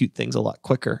execute things a lot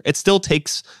quicker. It still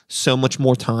takes so much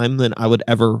more time than I would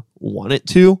ever want it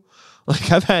to.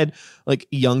 Like I've had like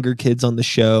younger kids on the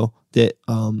show that,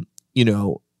 you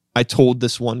know, I told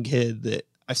this one kid that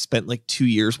I spent like 2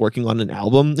 years working on an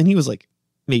album, and he was like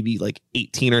maybe like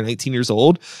 18 or 19 years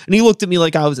old. And he looked at me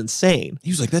like I was insane.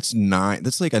 He was like, that's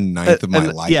like a ninth of my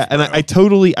life. Yeah. And I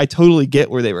totally get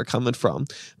where they were coming from.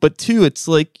 But two, it's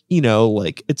like, you know,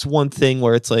 like it's one thing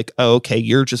where it's like, oh, okay,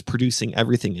 you're just producing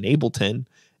everything in Ableton.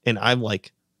 And I'm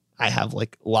like, I have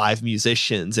like live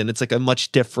musicians, and it's like a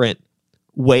much different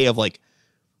way of like,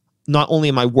 not only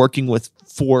am I working with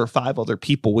 4 or 5 other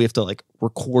people, we have to like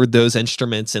record those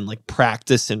instruments and like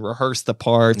practice and rehearse the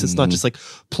parts. It's not just like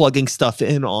plugging stuff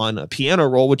in on a piano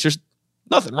roll, which there's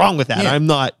nothing wrong with that. Yeah. I'm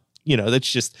not, you know,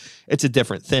 that's just, it's a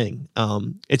different thing.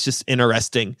 It's just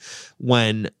interesting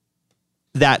when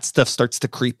that stuff starts to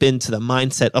creep into the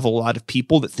mindset of a lot of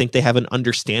people that think they have an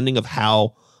understanding of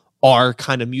how our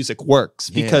kind of music works.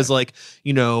 Because like,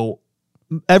 you know,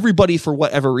 everybody for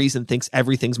whatever reason thinks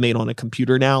everything's made on a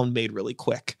computer now and made really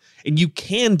quick, and you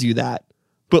can do that,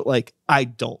 but like I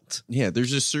don't. Yeah,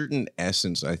 there's a certain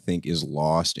essence I think is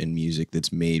lost in music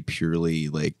that's made purely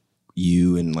like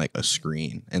you and like a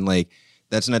screen. And like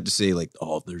that's not to say like,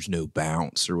 oh, there's no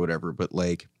bounce or whatever, but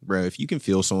like, bro, if you can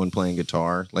feel someone playing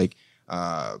guitar, like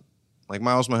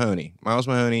Miles Mahoney,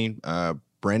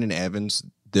 Brendan Evans,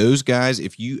 those guys,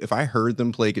 if I heard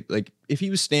them play, like if he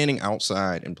was standing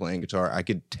outside and playing guitar, I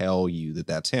could tell you that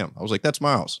that's him. I was like, that's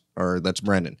Miles, or that's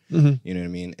Brendan. You know what I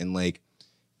mean? And like,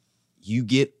 you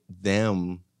get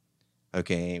them,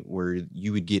 okay, where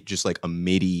you would get just like a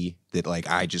MIDI that like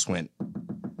I just went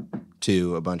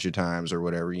to a bunch of times or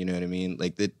whatever. You know what I mean?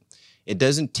 Like that, it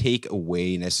doesn't take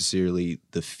away necessarily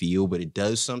the feel, but it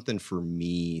does something for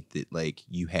me that like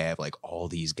you have like all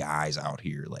these guys out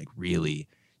here, like really.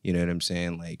 You know what I'm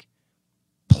saying? Like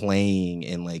playing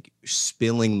and like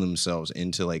spilling themselves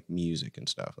into like music and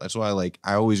stuff. That's why like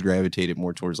I always gravitated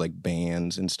more towards like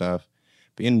bands and stuff.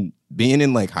 Being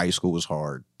in like high school was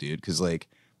hard, dude, because like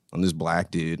I'm this black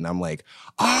dude and I'm like,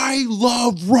 I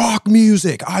love rock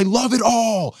music. I love it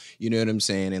all. You know what I'm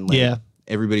saying? And like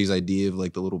everybody's idea of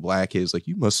like the little black kid is like,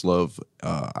 you must love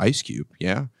Ice Cube,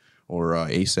 yeah? Or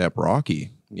A$AP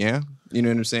Rocky, yeah? You know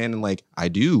what I'm saying? And like I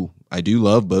do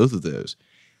love both of those.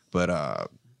 But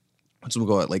what's we'll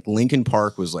call it? Like Linkin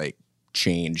Park was like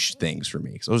changed things for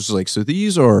me. So I was just like, so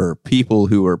these are people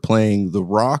who are playing the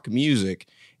rock music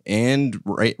and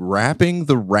rapping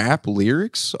the rap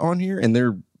lyrics on here, and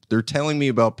they're telling me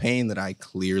about pain that I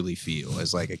clearly feel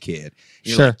as like a kid.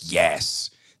 You're like, yes,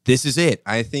 this is it.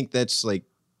 I think that's like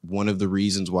one of the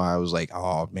reasons why I was like,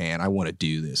 oh man, I want to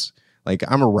do this. Like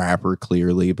I'm a rapper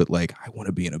clearly, but like I want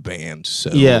to be in a band so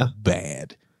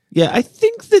bad. Yeah, I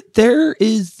think that there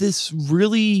is this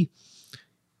really,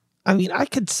 I mean,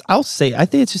 I'll say, I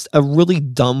think it's just a really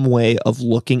dumb way of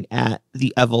looking at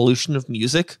the evolution of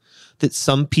music that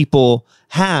some people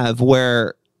have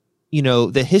where, you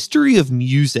know, the history of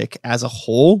music as a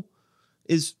whole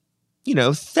is, you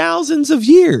know, thousands of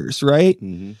years, right?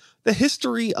 The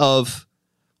history of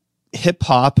hip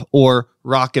hop or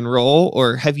rock and roll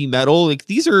or heavy metal, like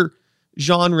these are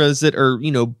genres that are,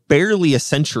 you know, barely a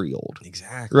century old.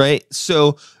 Exactly. Right.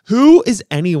 So who is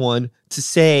anyone to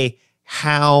say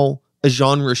how a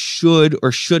genre should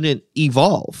or shouldn't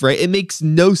evolve? Right. It makes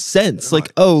no sense.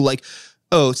 Like,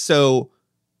 so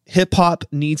hip hop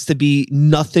needs to be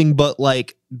nothing but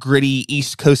like gritty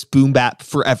East Coast boom bap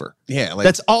forever. Yeah. Like,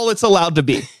 that's all it's allowed to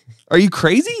be. Are you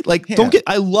crazy? Like,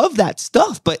 I love that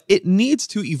stuff, but it needs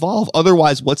to evolve.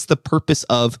 Otherwise, what's the purpose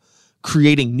of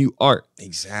creating new art?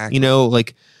 Exactly. You know,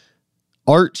 like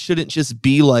art shouldn't just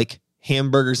be like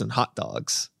hamburgers and hot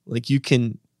dogs. Like you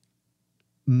can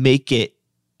make it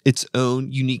its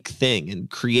own unique thing and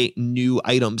create new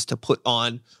items to put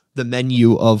on the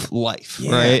menu of life,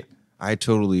 right? I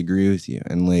totally agree with you.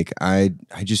 And like I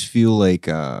just feel like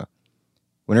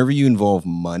whenever you involve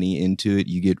money into it,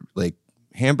 you get like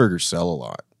hamburgers sell a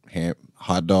lot.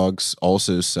 Hot dogs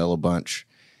also sell a bunch.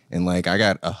 And like I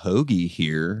got a hoagie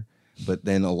here. But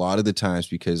then a lot of the times,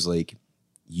 because like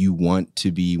you want to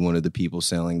be one of the people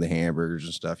selling the hamburgers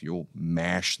and stuff, you'll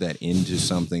mash that into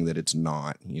something that it's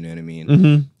not. You know what I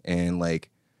mean? And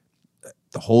like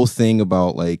the whole thing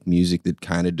about like music that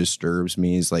kind of disturbs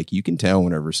me is like you can tell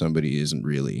whenever somebody isn't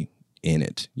really in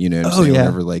it. You know what I'm Oh, saying? yeah.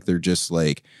 Whenever like they're just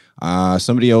like,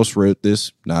 somebody else wrote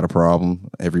this, not a problem.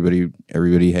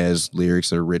 Everybody has lyrics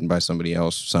that are written by somebody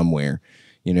else somewhere.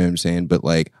 You know what I'm saying? But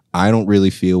like, I don't really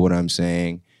feel what I'm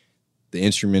saying. The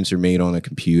instruments are made on a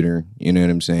computer. You know what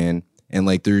I'm saying? And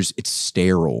like, it's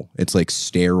sterile. It's like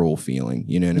sterile feeling.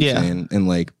 You know what I'm Yeah. saying? And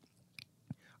like,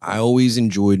 I always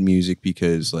enjoyed music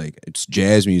because like it's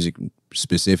jazz music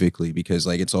specifically because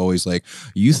like it's always like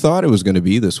you thought it was going to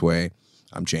be this way.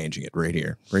 I'm changing it right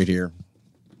here.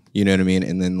 You know what I mean?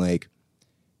 And then like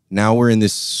now we're in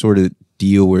this sort of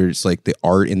deal where it's like the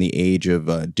art in the age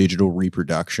of digital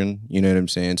reproduction. You know what I'm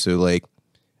saying? So like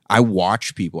I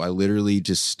watch people. I literally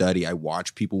just study. I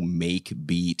watch people make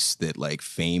beats that like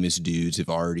famous dudes have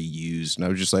already used, and I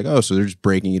was just like, oh, so they're just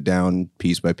breaking it down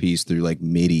piece by piece through like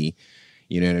MIDI.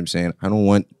 You know what I'm saying? I don't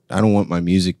want my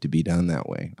music to be done that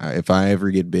way. If I ever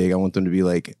get big, I want them to be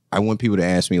like, I want people to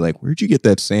ask me like, where'd you get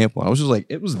that sample? I was just like,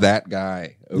 it was that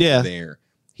guy over there.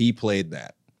 He played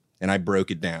that. And I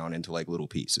broke it down into like little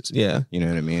pieces. Yeah. You know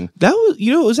what I mean? That was,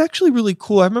 it was actually really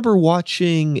cool. I remember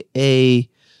watching a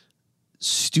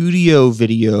studio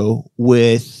video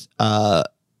with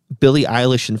Billie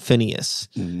Eilish and Phineas,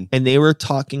 and they were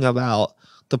talking about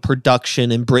the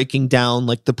production and breaking down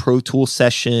like the Pro Tools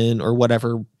session or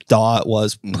whatever DAW it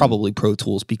was, probably Pro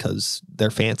Tools because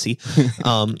they're fancy.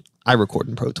 I record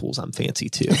in Pro Tools. I'm fancy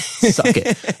too. Suck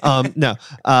it. No.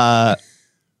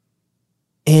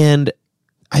 And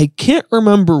I can't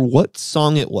remember what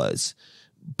song it was,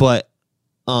 but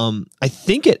I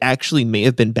think it actually may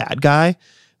have been Bad Guy.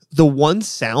 The one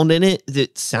sound in it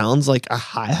that sounds like a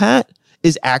hi-hat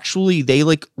is actually they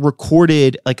like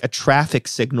recorded like a traffic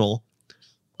signal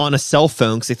on a cell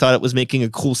phone because they thought it was making a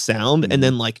cool sound, and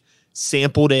then like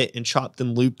sampled it and chopped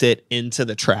and looped it into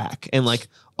the track, and like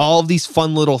all of these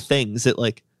fun little things that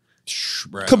like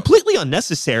completely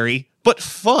unnecessary but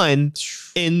fun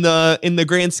in the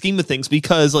grand scheme of things,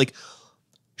 because like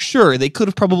sure they could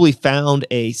have probably found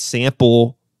a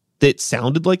sample that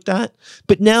sounded like that,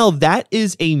 but now that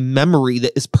is a memory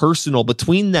that is personal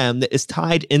between them that is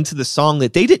tied into the song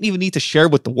that they didn't even need to share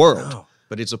with the world. No,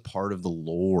 but it's a part of the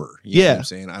lore. You know what I'm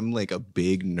saying? I'm like a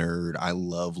big nerd. I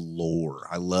love lore.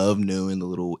 I love knowing the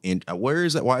little, where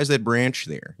is that? Why is that branch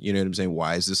there? You know what I'm saying?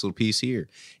 Why is this little piece here?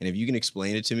 And if you can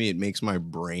explain it to me, it makes my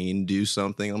brain do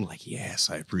something. I'm like, yes,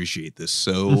 I appreciate this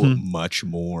so much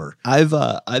more.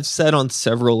 I've said on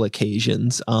several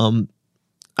occasions,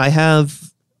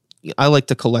 I like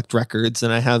to collect records,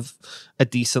 and I have a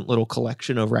decent little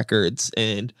collection of records,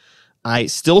 and I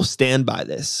still stand by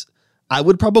this. I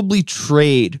would probably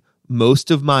trade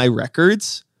most of my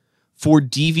records for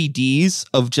DVDs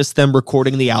of just them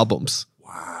recording the albums.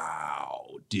 Wow,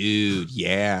 dude.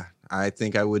 Yeah, I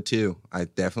think I would too. I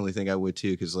definitely think I would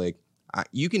too. Cause like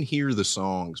you can hear the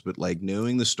songs, but like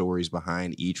knowing the stories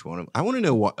behind each one of them, I want to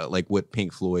know what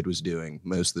Pink Floyd was doing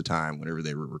most of the time whenever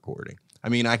they were recording. I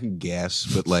mean, I can guess,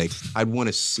 but like, I'd want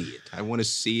to see it. I want to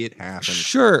see it happen.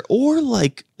 Sure. Or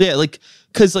like, yeah, like,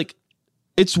 cause like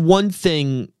it's one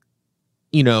thing,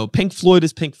 Pink Floyd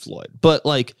is Pink Floyd, but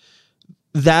like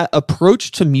that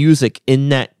approach to music in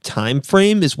that time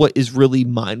frame is what is really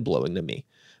mind blowing to me.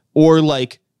 Or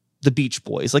like the Beach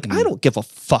Boys. Like, I don't give a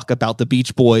fuck about the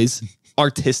Beach Boys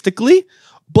artistically,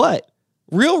 but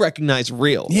real recognize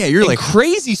real. Yeah, you're like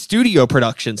crazy studio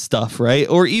production stuff, right?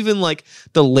 Or even like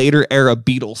the later era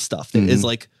Beatles stuff that is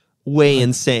like way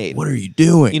insane. What are you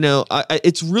doing?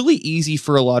 It's really easy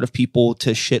for a lot of people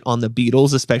to shit on the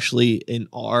Beatles, especially in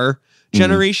our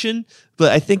generation.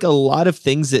 But I think a lot of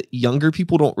things that younger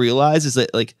people don't realize is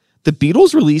that like the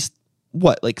Beatles released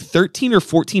 13 or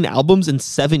 14 albums in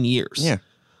 7 years. Yeah.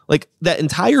 Like that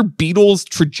entire Beatles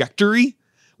trajectory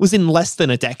was in less than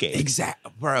a decade.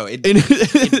 Exactly, bro. It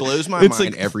blows my mind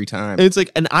like, every time. It's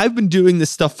like, and I've been doing this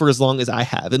stuff for as long as I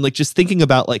have. And like, just thinking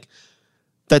about like,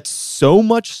 that's so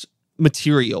much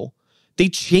material. They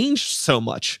changed so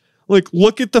much. Like,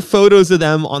 look at the photos of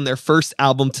them on their first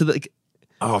album to the, like,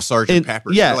 Sgt.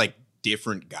 Pepper. Yeah. They're like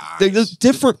different guys. They're just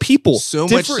different people. So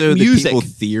different much so music. that people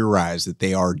theorize that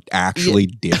they are actually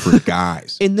different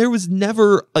guys. And there was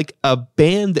never like a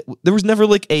band there was never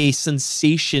like a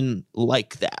sensation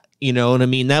like that. You know what I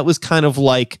mean? That was kind of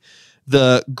like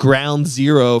the ground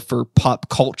zero for pop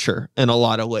culture in a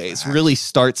lot of ways. Really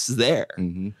starts there.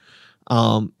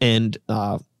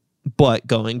 But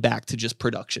going back to just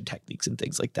production techniques and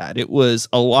things like that, it was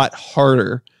a lot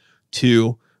harder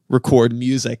to record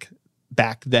music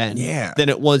back then than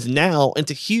it was now. And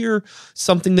to hear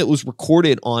something that was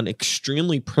recorded on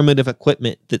extremely primitive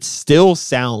equipment that still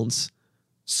sounds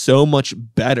so much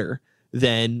better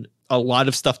than a lot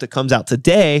of stuff that comes out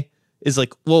today is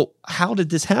like, well, how did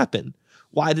this happen?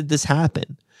 why did this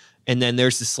happen? And then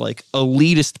there's this like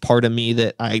elitist part of me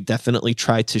that I definitely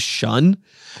try to shun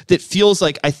that feels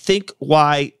like I think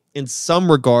why in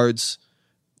some regards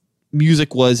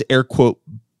music was air quote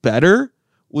better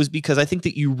was because I think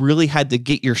that you really had to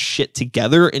get your shit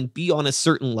together and be on a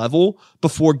certain level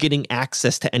before getting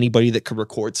access to anybody that could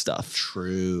record stuff.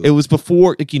 True. It was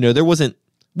before, like, there wasn't,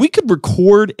 we could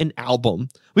record an album.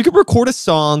 We could record a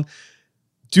song,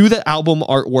 do the album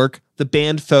artwork, the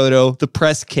band photo, the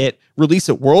press kit, release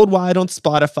it worldwide on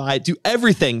Spotify, do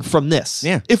everything from this.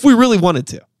 Yeah. If we really wanted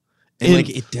to. And And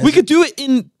like we could do it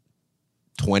in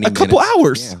 20 a couple minutes.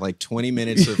 hours. Yeah, like 20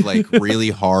 minutes of like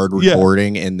really hard Yeah.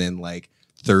 recording and then like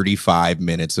 35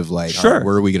 minutes of like, Sure. all right,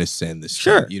 where are we going to send this?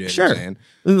 Sure, to? You know sure. what I'm saying?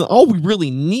 And all we really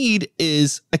need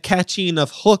is a catchy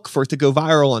enough hook for it to go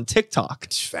viral on TikTok.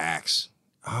 It's facts.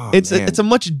 Oh, It's man. it's a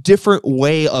much different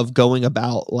way of going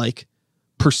about like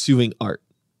pursuing art.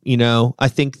 I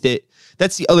think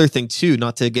that's the other thing too,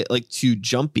 not to get like too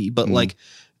jumpy, but like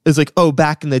it's like, oh,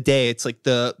 back in the day, it's like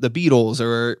the Beatles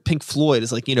or Pink Floyd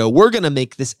is like, we're going to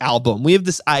make this album. We have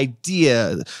this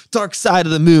idea, Dark Side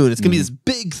of the Moon. It's going to be this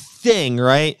big thing,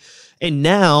 right? And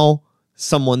now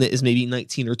someone that is maybe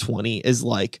 19 or 20 is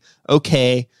like,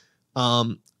 okay,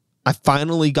 I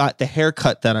finally got the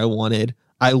haircut that I wanted.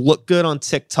 I look good on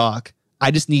TikTok.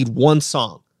 I just need one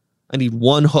song. I need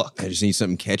one hook. I just need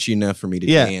something catchy enough for me to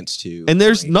Yeah. dance to. And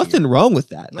there's like, nothing wrong with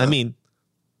that. No. I mean,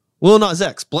 Lil Nas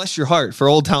X, bless your heart for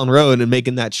Old Town Road and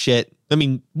making that shit. I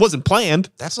mean, wasn't planned.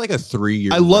 That's like a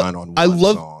 3-year I run love, on one I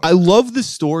love, song. I love the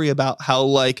story about how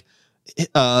like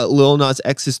Lil Nas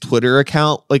X's Twitter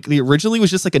account, like the originally was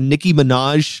just like a Nicki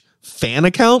Minaj fan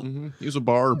account. Mhm. He was a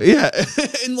barb. Yeah.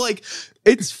 And like,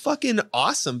 it's fucking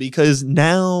awesome because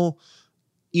now,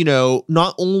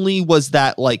 not only was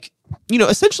that like,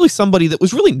 essentially somebody that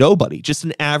was really nobody, just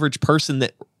an average person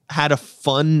that had a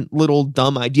fun little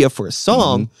dumb idea for a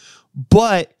song,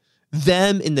 but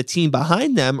them and the team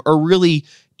behind them are really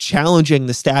challenging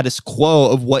the status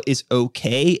quo of what is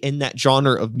okay in that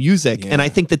genre of music. Yeah. And I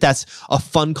think that that's a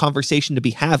fun conversation to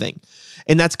be having.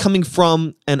 And that's coming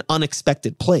from an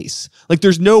unexpected place. Like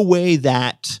there's no way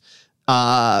that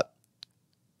a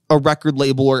record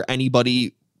label or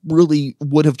anybody really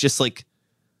would have just like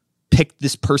picked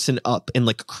this person up and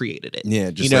like created it.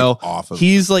 Yeah, just like off of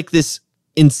he's like this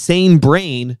insane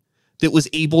brain that was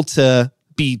able to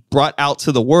be brought out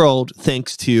to the world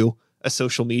thanks to a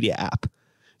social media app.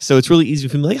 So it's really easy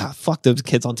for me like, fuck those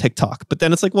kids on TikTok. But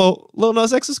then it's like, well, Lil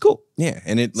Nas X is cool. Yeah,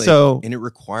 and it and it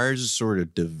requires a sort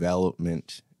of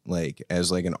development, like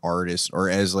as like an artist or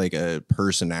as like a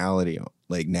personality,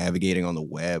 like navigating on the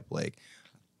web. Like,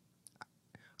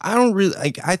 I don't really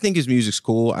like. I think his music's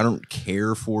cool. I don't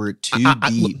care for it to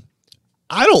be.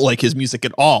 I don't like his music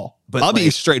at all. But I'll be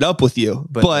like- straight up with you.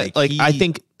 but, But like, I he-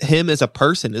 think him as a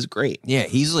person is great. Yeah,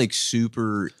 he's like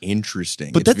super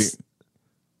interesting. But It's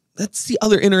that's the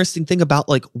other interesting thing about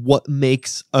like what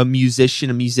makes a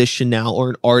musician now or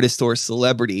an artist or a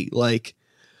celebrity. Like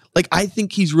I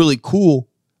think he's really cool.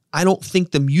 I don't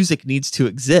think the music needs to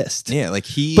exist. yeah, like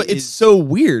he. But it's so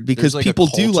weird because there's, like, a people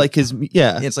do cult of- like his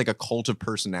it's like a cult of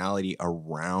personality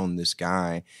around this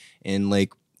guy, and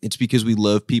like it's because we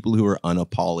love people who are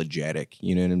unapologetic.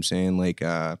 You know what I'm saying? Like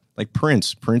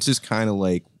Prince. Prince is kind of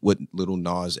like what Little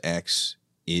Nas X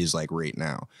is like right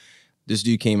now. This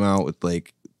dude came out with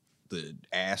like the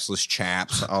assless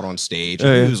chaps out on stage, and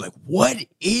Oh, yeah. he was like, "What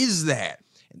is that?"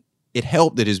 It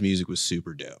helped that his music was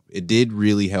super dope. It did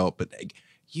really help, but like,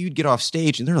 you'd get off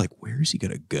stage and they're like, where is he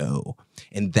gonna go?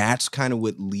 And that's kind of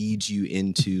what leads you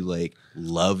into like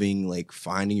loving, like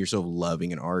finding yourself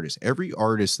loving an artist. Every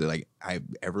artist that like I've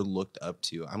ever looked up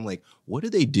to, I'm like, what do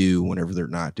they do whenever they're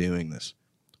not doing this?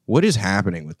 What is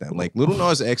happening with them? Like Little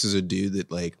Nas X is a dude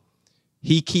that like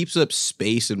he keeps up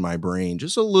space in my brain,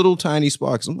 just a little tiny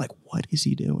spot. Cause I'm like, what is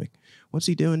he doing? What's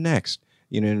he doing next?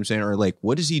 You know what I'm saying? Or like,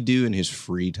 what does he do in his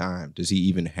free time? Does he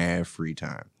even have free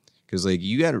time? Because like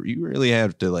you really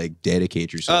have to like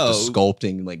dedicate yourself to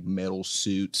sculpting like metal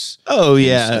suits. Oh and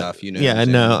yeah, stuff, you know. yeah. what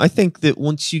I'm No, saying? I think that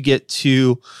once you get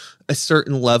to a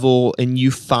certain level and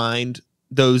you find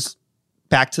those,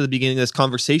 back to the beginning of this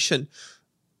conversation,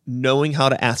 knowing how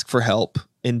to ask for help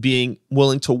and being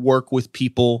willing to work with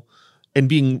people and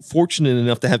being fortunate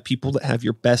enough to have people that have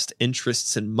your best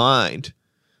interests in mind,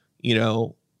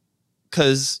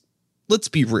 because let's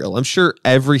be real. I'm sure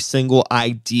every single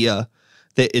idea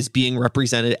that is being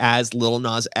represented as Lil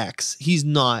Nas X, he's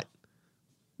not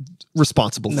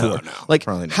responsible No, for. no, Like,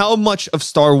 probably not. how much of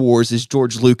Star Wars is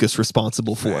George Lucas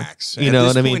responsible for? Facts. You At know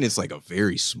this what I mean? point, it's like a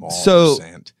very small So-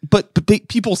 percent. But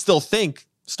people still think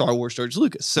Star Wars George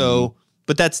Lucas. So,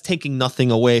 but that's taking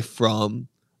nothing away from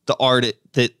the art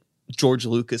that George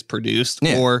Lucas produced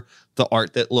or the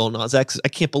art that Lil Nas X. I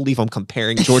can't believe I'm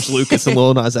comparing George Lucas and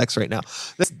Lil Nas X right now.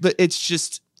 But it's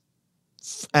just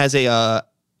as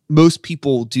most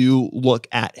people do look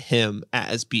at him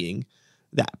as being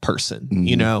that person,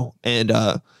 you know, and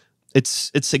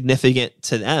it's significant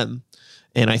to them.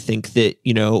 And I think that,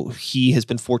 you know, he has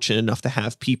been fortunate enough to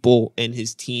have people in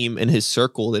his team and his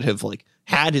circle that have like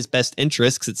had his best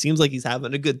interests, because it seems like he's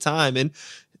having a good time. And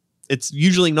it's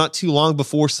usually not too long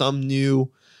before some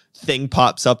new thing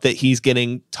pops up that he's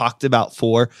getting talked about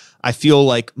for. I feel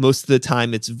like most of the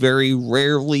time it's very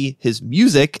rarely his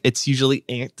music. It's usually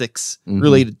antics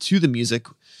related to the music.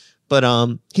 But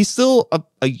he's still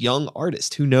a young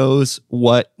artist who knows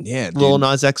what Lil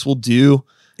Nas X will do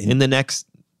in the next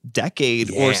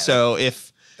decade or so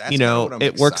if, you know,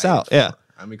 it works out. For. Yeah.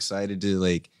 I'm excited to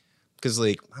like, because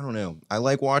like, I don't know, I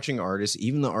like watching artists,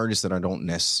 even the artists that I don't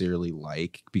necessarily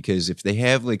like, because if they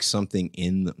have like something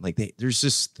in the, like there's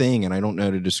this thing, and I don't know how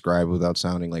to describe it without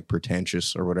sounding like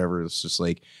pretentious or whatever. It's just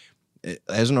like,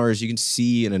 as an artist, you can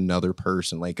see in another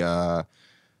person, like I'm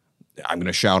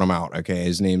gonna shout him out. Okay,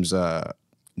 his name's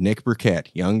Nick Burkett,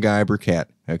 young guy Burkett.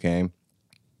 Okay,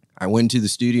 I went to the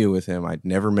studio with him. I'd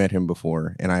never met him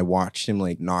before, and I watched him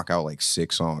like knock out like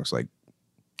 6 songs. Like,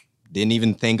 didn't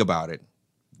even think about it.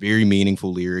 Very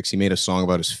meaningful lyrics. He made a song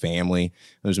about his family.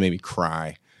 Those made me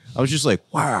cry. I was just like,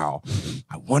 wow.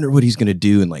 I wonder what he's gonna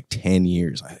do in like 10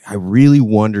 years. I really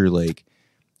wonder like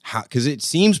how, because it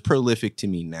seems prolific to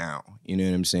me now. You know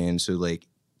what I'm saying? So like,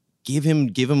 give him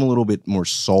a little bit more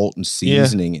salt and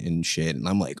seasoning and shit. And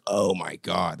I'm like, oh my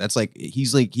God, that's like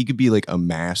he could be like a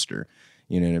master.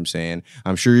 You know what I'm saying?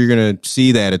 I'm sure you're going to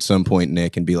see that at some point,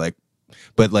 Nick, and be like,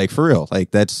 but like for real, like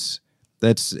it's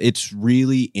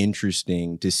really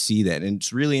interesting to see that. And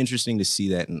it's really interesting to see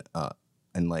that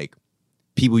in like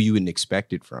people you wouldn't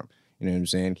expect it from. You know what I'm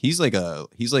saying? He's like a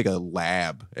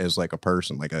lab as like a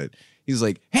person, he's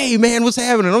like, hey man, what's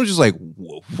happening? And I'm just like,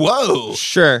 whoa.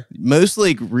 Sure. Most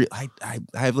like, I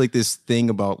have like this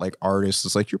thing about like artists.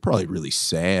 It's like, you're probably really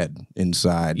sad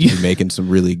inside. You're making some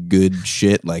really good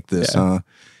shit like this, huh?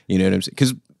 You know what I'm saying?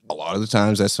 Because a lot of the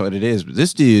times that's what it is. But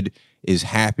this dude is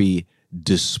happy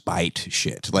despite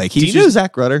shit. Like, do you know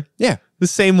Zach Rutter? Yeah. The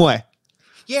same way.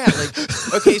 Yeah.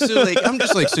 Like, okay. So like, I'm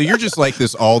just like, so you're just like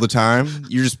this all the time.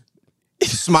 You're just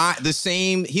smile the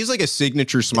same. He's like a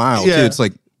signature smile too. It's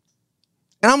like,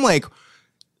 and I'm like,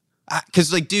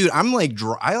 because like, dude, I'm like,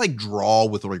 I like draw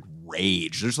with like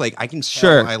rage. There's like, I can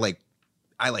tell I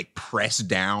like press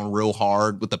down real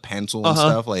hard with the pencil and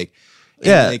stuff. Like,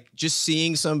 and like just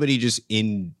seeing somebody just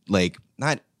in like,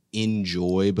 not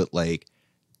enjoy, but like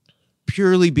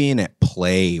purely being at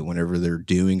play whenever they're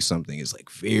doing something is like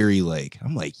very like,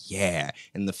 I'm like, yeah.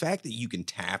 And the fact that you can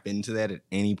tap into that at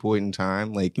any point in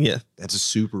time, like, that's a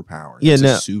superpower. That's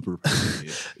a superpower,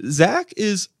 dude. Zach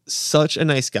is such a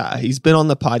nice guy. He's been on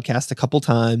the podcast a couple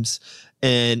times,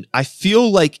 and I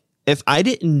feel like if I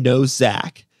didn't know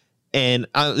Zach, and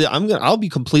I'll be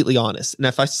completely honest, and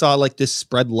if I saw like this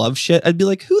spread love shit, I'd be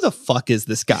like, who the fuck is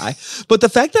this guy? But the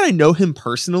fact that I know him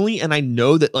personally, and I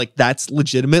know that like that's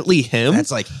legitimately him,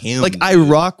 that's like him, like, dude. I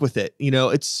rock with it. You know,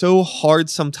 it's so hard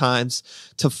sometimes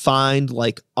to find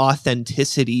like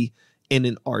authenticity in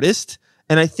an artist,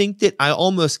 and I think that I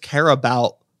almost care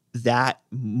about that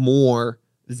more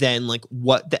than like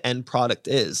what the end product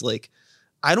is. Like,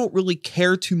 I don't really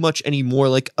care too much anymore.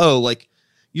 Like, oh, like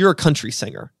you're a country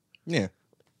singer. Yeah.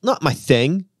 Not my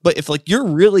thing, but if like you're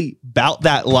really about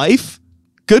that life,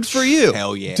 good for you.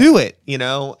 Hell yeah. Do it, you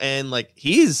know? And like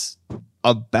he's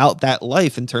about that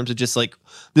life in terms of just like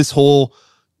this whole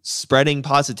spreading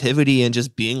positivity and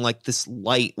just being like this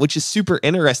light, which is super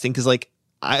interesting because like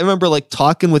I remember like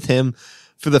talking with him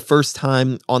for the first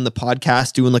time on the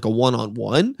podcast, doing like a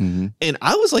one-on-one. And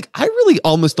I was like, I really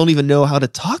almost don't even know how to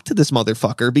talk to this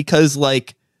motherfucker because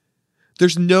like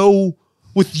there's no,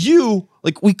 with you,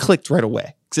 like we clicked right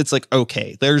away. Cause it's like,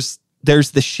 okay, there's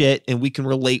the shit and we can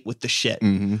relate with the shit.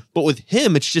 But with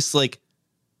him, it's just like,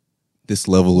 this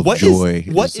level of joy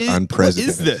is unprecedented. What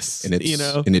is this? And it's, you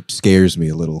know, and it scares me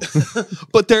a little.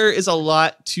 But there is a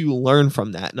lot to learn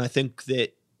from that. And I think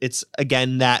that it's,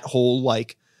 again, that whole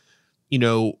like, you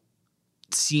know,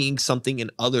 seeing something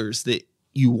in others that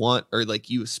you want or like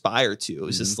you aspire to.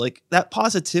 It's just like that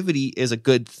positivity is a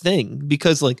good thing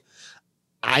because like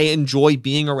I enjoy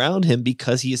being around him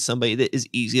because he is somebody that is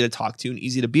easy to talk to and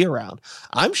easy to be around.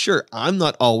 I'm sure I'm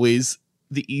not always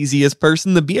the easiest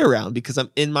person to be around because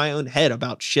I'm in my own head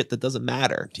about shit that doesn't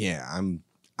matter. Yeah,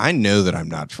 I know that I'm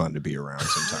not fun to be around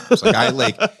sometimes. Like I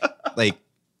like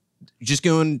just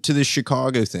going to this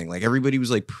Chicago thing. Like everybody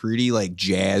was like pretty like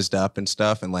jazzed up and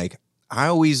stuff, and like I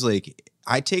always like,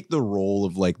 I take the role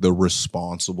of like the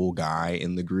responsible guy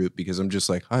in the group because I'm just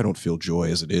like, I don't feel joy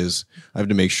as it is. I have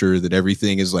to make sure that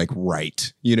everything is like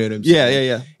right. You know what I'm saying?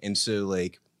 Yeah. And so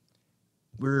like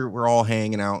we're all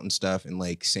hanging out and stuff, and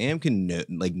like Sam can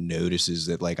notices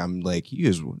that like I'm like, you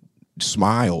guys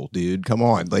smile, dude. Come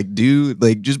on, like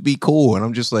like just be cool. And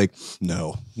I'm just like,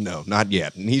 no, not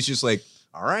yet. And he's just like,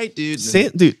 all right, dude.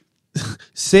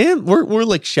 Sam, we're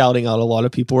like shouting out a lot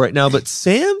of people right now, but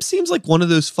Sam seems like one of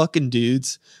those fucking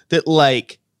dudes that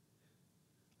like,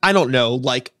 I don't know,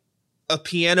 like a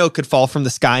piano could fall from the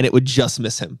sky and it would just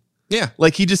miss him. Yeah.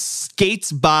 Like he just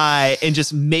skates by and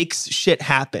just makes shit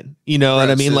happen. You know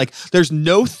what I mean? So, like there's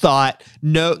no thought,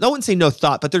 I wouldn't say no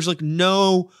thought, but there's like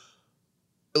no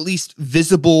at least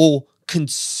visible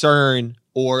concern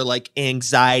or like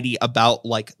anxiety about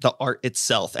like the art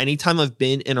itself. Anytime I've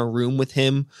been in a room with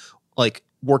him, like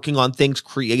working on things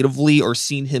creatively or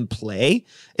seen him play,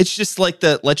 it's just like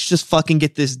let's just fucking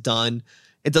get this done.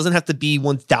 It doesn't have to be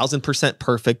 1000%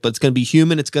 perfect, but it's going to be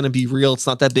human. It's going to be real. It's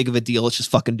not that big of a deal. Let's just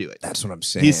fucking do it. That's what I'm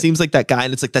saying. He seems like that guy.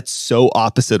 And it's like, that's so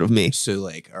opposite of me. So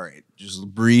like, all right, just a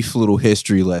brief little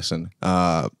history lesson.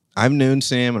 I've known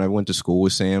Sam and I went to school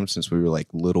with Sam since we were like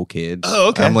little kids. Oh,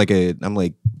 okay. I'm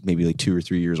like maybe like 2 or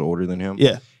 3 years older than him.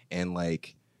 Yeah. And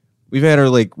like, we've had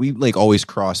we always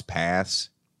cross paths.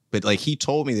 But like he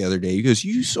told me the other day, he goes,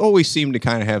 you always seem to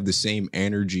kind of have the same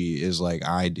energy as like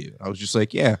I do. I was just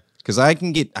like, yeah, because I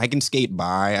can skate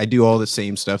by. I do all the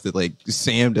same stuff that like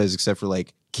Sam does, except for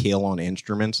like kill on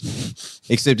instruments.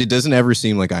 Except it doesn't ever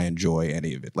seem like I enjoy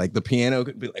any of it. Like the piano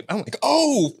could be like, I'm like,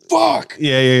 oh fuck.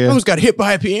 Yeah. I almost got hit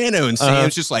by a piano, and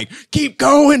Sam's just like, keep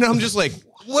going. And I'm just like,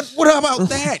 what about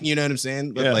that? You know what I'm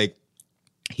saying? But like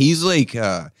he's like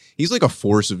a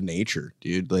force of nature,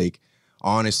 dude. Like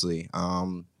honestly,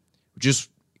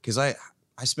 just because I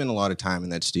spend a lot of time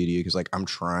in that studio because like I'm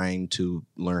trying to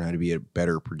learn how to be a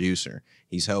better producer.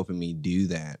 He's helping me do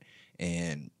that.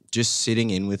 And just sitting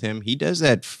in with him, he does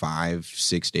that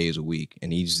 5-6 days a week.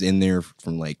 And he's in there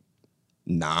from like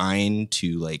 9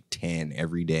 to like 10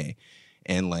 every day.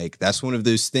 And like that's one of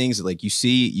those things that like you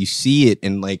see it,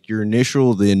 and like the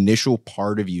initial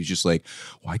part of you is just like,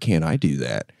 why can't I do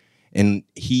that? And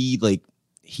he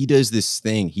does this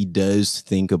thing. He does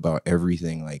think about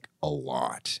everything like a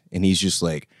lot. And he's just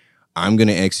like, I'm going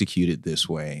to execute it this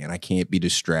way. And I can't be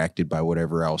distracted by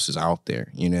whatever else is out there.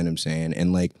 You know what I'm saying?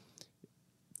 And like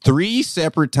 3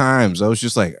 separate times, I was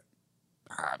just like,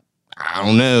 I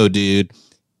don't know, dude.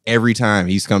 Every time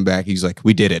he's come back, he's like,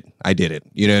 we did it. I did it.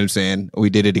 You know what I'm saying? We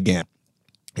did it again.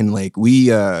 And like, we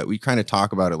kind of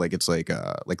talk about it like it's like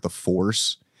the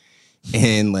Force.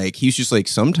 And like, he's just like,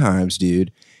 sometimes,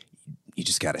 dude, you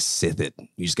just got to sit it.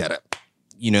 You just got to,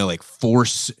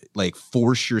 like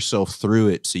force yourself through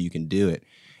it so you can do it.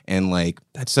 And like,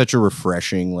 that's such a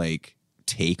refreshing like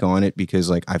take on it, because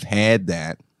like I've had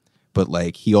that, but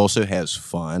like he also has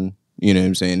fun, you know what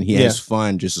I'm saying? He has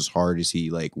fun just as hard as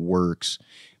he like works,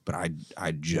 but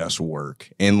I just work.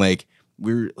 And like,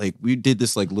 we did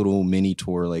this like little mini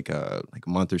tour like a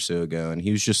month or so ago. And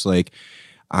he was just like,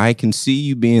 I can see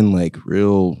you being like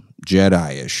real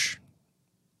Jedi-ish.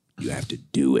 You have to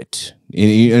do it.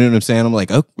 You know what I'm saying? I'm like,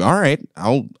 oh, all right.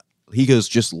 He goes,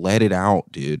 just let it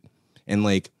out, dude. And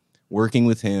like working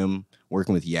with him,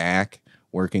 working with Yak,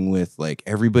 working with like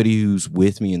everybody who's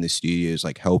with me in the studio is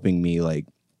like helping me like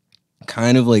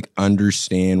kind of like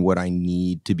understand what I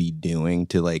need to be doing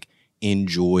to like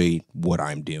enjoy what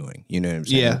I'm doing. You know what I'm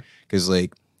saying? Yeah. Because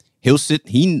like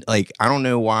I don't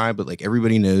know why, but like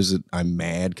everybody knows that I'm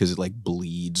mad because it like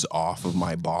bleeds off of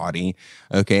my body.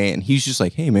 Okay. And he's just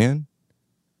like, hey man,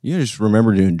 you just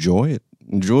remember to enjoy it.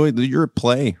 You're at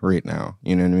play right now.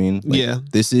 You know what I mean? Like, yeah.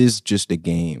 This is just a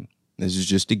game. This is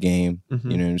just a game. Mm-hmm.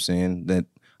 You know what I'm saying? That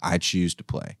I choose to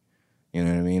play. You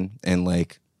know what I mean? And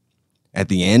like at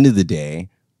the end of the day,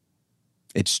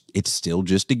 it's still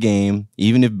just a game.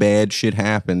 Even if bad shit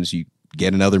happens, you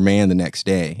get another man the next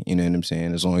day. You know what I'm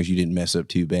saying? As long as you didn't mess up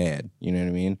too bad. You know what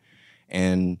I mean?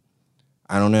 And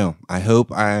I don't know. I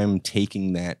hope I'm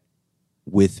taking that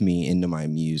with me into my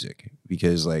music,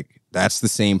 because like that's the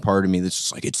same part of me that's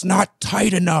just like, it's not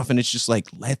tight enough. And it's just like,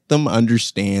 let them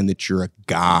understand that you're a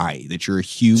guy, that you're a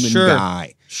human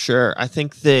guy. Sure. I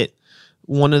think that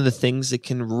one of the things that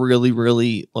can really,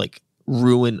 really like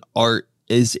ruin art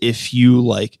is if you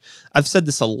like, I've said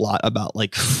this a lot about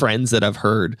like friends that I've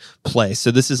heard play.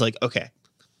 So this is like, okay,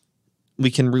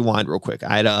 we can rewind real quick.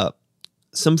 I had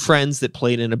some friends that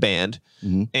played in a band,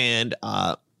 mm-hmm. and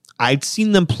I'd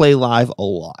seen them play live a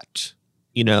lot,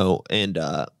 and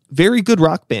very good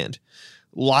rock band.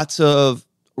 Lots of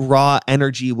raw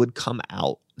energy would come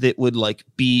out that would like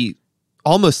be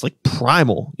almost like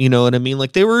primal, you know what I mean?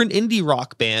 Like they were an indie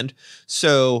rock band,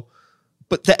 so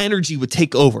but the energy would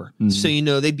take over. So, you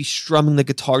know, they'd be strumming the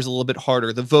guitars a little bit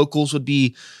harder. The vocals would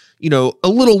be, you know, a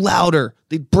little louder.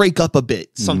 They'd break up a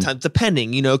bit sometimes,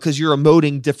 depending, you know, because you're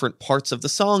emoting different parts of the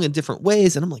song in different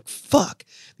ways. And I'm like, fuck,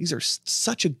 these are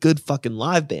such a good fucking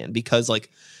live band, because like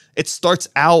it starts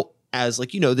out as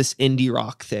like, you know, this indie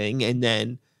rock thing, and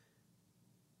then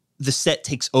the set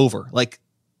takes over. Like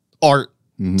art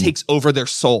takes over their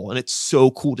soul, and it's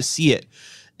so cool to see it.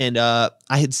 And I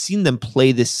had seen them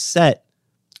play this set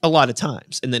a lot of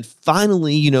times. And then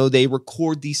finally, you know, they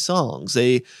record these songs.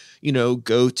 They, you know,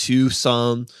 go to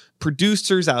some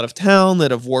producers out of town that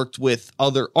have worked with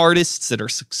other artists that are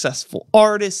successful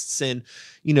artists. And,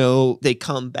 you know, they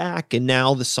come back and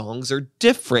now the songs are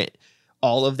different.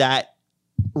 All of that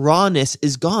rawness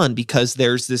is gone because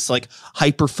there's this like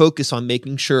hyper focus on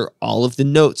making sure all of the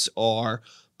notes are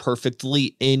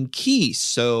perfectly in key.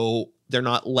 So they're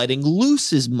not letting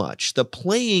loose as much. The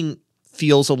playing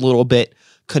feels a little bit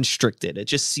constricted. It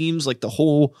just seems like the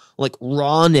whole like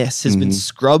rawness has been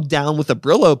scrubbed down with a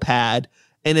Brillo pad,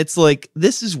 and it's like,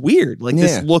 this is weird. Like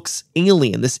this looks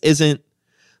alien. This isn't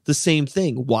the same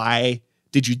thing. Why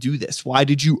did you do this? Why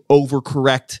did you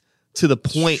overcorrect to the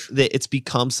point that it's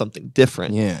become something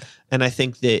different? Yeah. And I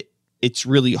think that it's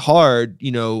really hard,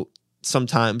 you know,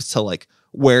 sometimes to like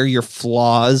wear your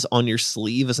flaws on your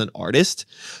sleeve as an artist.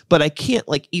 But I can't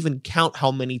like even count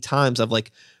how many times I've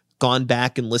like gone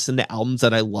back and listened to albums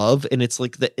that I love, and it's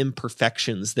like the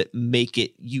imperfections that make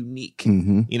it unique,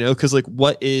 you know? Cause like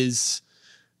what is,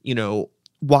 you know,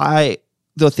 why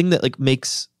the thing that like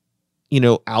makes, you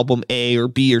know, album A or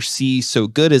B or C so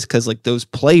good is because like those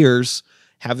players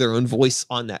have their own voice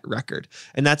on that record.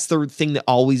 And that's the thing that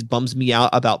always bums me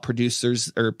out about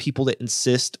producers or people that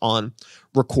insist on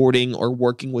recording or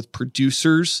working with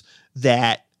producers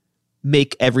that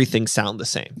make everything sound the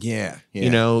same. Yeah.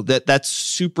 You know, that's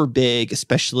super big,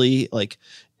 especially like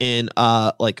in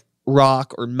like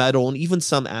rock or metal and even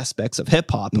some aspects of hip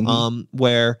hop,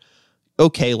 where,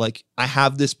 okay, like I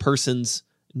have this person's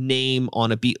name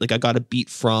on a beat. Like I got a beat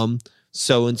from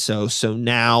so-and-so. So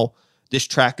now this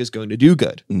track is going to do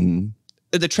good.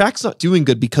 The track's not doing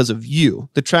good because of you.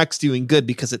 The track's doing good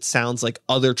because it sounds like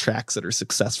other tracks that are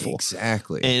successful.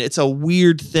 Exactly. And it's a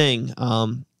weird thing.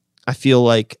 I feel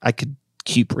like I could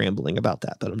keep rambling about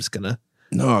that, but I'm just gonna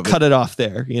cut it off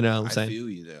there. You know what I'm saying? I feel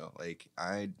you though. Like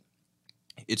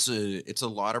it's a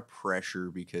lot of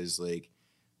pressure because like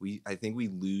I think we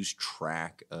lose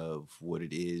track of what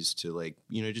it is to like,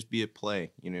 you know, just be at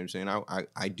play. You know what I'm saying?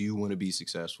 I do want to be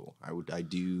successful. I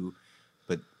do,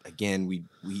 but again,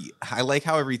 I like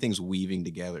how everything's weaving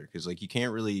together, because like you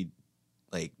can't really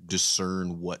like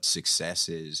discern what success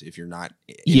is if you're not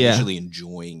initially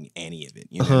enjoying any of it.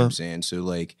 You know what I'm saying? So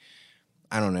like,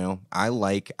 I don't know. I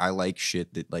like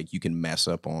shit that like you can mess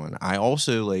up on. I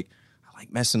also like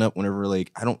messing up whenever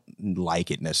like I don't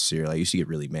like it necessarily. I used to get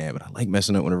really mad, but I like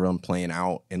messing up whenever I'm playing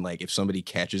out, and like if somebody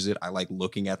catches it, I like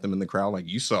looking at them in the crowd like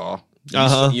you saw,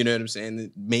 you know what I'm saying?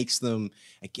 It makes them,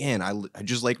 again, I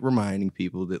just like reminding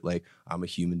people that like I'm a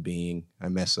human being. I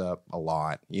mess up a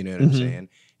lot, you know what I'm saying?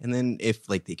 And then if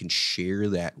like they can share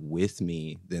that with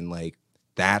me, then like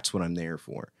that's what I'm there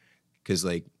for. Cause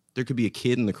like there could be a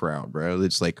kid in the crowd, bro,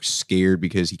 that's like scared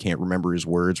because he can't remember his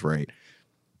words right.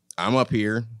 I'm up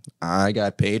here. I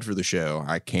got paid for the show.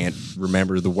 I can't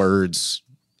remember the words.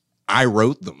 I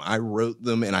wrote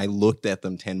them, and I looked at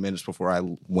them 10 minutes before I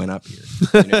went up here.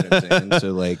 You know what I'm saying?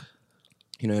 So like,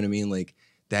 you know what I mean? Like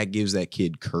that gives that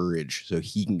kid courage so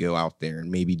he can go out there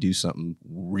and maybe do something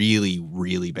really,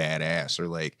 really badass, or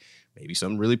like maybe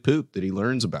something really poop that he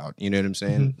learns about. You know what I'm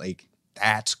saying? Like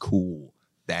that's cool.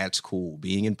 That's cool.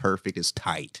 Being imperfect is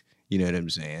tight. You know what I'm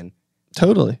saying?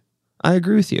 Totally. I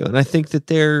agree with you. And I think that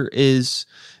there's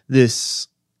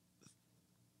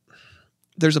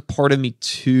a part of me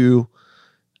too,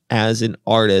 as an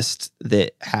artist,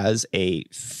 that has a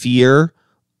fear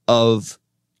of,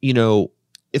 you know,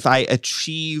 if I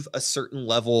achieve a certain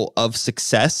level of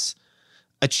success,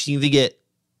 achieving it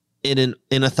in an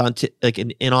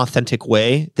inauthentic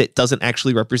way that doesn't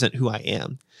actually represent who I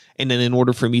am. And then in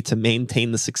order for me to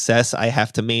maintain the success, I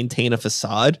have to maintain a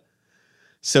facade.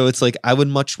 So it's like, I would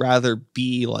much rather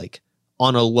be like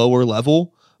on a lower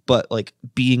level, but like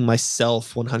being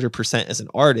myself 100% as an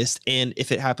artist. And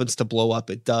if it happens to blow up,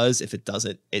 it does. If it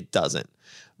doesn't, it doesn't.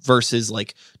 Versus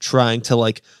like trying to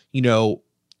like, you know,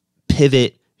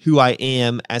 pivot who I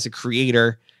am as a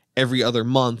creator every other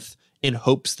month in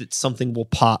hopes that something will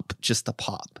pop just to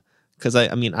pop. Because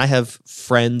I mean, I have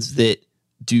friends that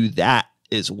do that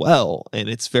as well. And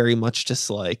it's very much just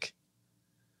like,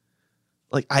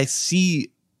 like I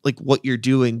see like what you're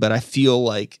doing, but I feel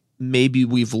like maybe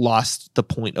we've lost the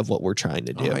point of what we're trying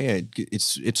to do. Oh, yeah,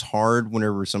 it's hard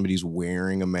whenever somebody's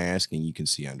wearing a mask and you can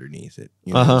see underneath it.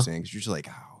 You know what I'm saying? Because you're just like,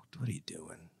 oh, what are you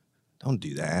doing? Don't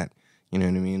do that. You know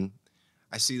what I mean?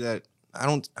 I see that. I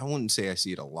wouldn't say I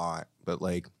see it a lot, but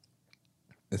like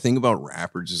the thing about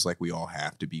rappers is like we all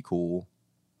have to be cool.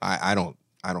 I don't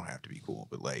have to be cool,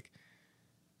 but like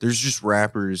there's just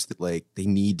rappers that like they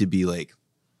need to be like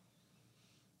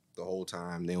the whole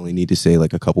time. They only need to say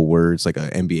like a couple words, like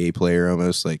an NBA player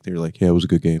almost. Like they're like, yeah, it was a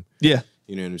good game. Yeah.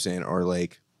 You know what I'm saying? Or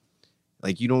like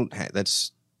you don't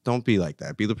don't be like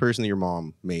that. Be the person that your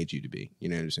mom made you to be. You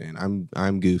know what I'm saying?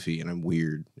 I'm goofy and I'm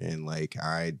weird and like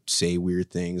I say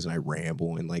weird things and I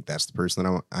ramble and like that's the person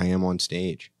that I am on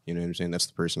stage. You know what I'm saying? That's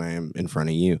the person I am in front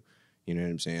of you. You know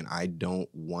what I'm saying? I don't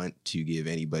want to give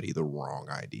anybody the wrong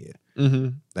idea. Mm-hmm.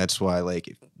 That's why, like,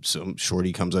 if some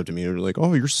shorty comes up to me and they're like,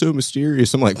 "Oh, you're so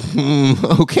mysterious," I'm like,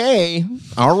 "Okay,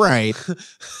 all right,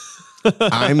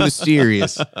 I'm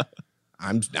mysterious.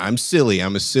 I'm silly.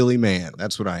 I'm a silly man.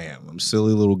 That's what I am. I'm a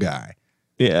silly little guy."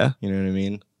 Yeah, you know what I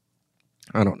mean?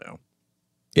 I don't know.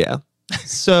 Yeah.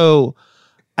 So,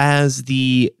 as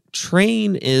the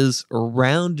train is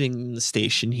rounding the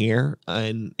station here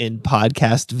in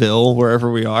Podcastville,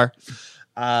 wherever we are,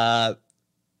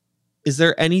 is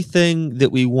there anything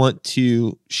that we want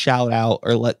to shout out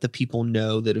or let the people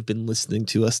know that have been listening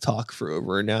to us talk for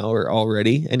over an hour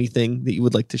already? Anything that you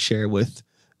would like to share with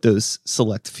those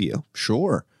select few?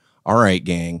 Sure. All right,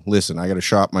 gang. Listen, I got to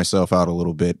shop myself out a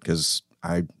little bit because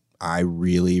I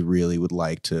really, really would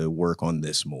like to work on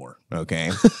this more.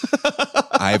 Okay.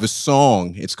 I have a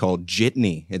song. It's called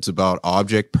Jitney. It's about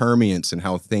object permanence and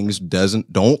how things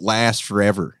don't last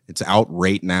forever. It's out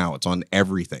right now. It's on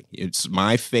everything. It's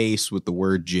my face with the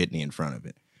word Jitney in front of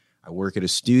it. I work at a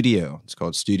studio. It's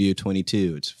called Studio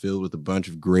 22. It's filled with a bunch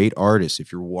of great artists.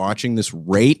 If you're watching this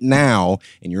right now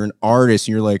and you're an artist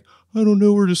and you're like, I don't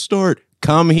know where to start,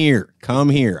 come here. Come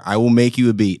here. I will make you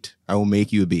a beat. I will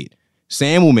make you a beat.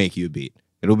 Sam will make you a beat.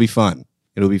 It'll be fun.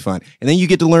 It'll be fun. And then you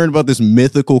get to learn about this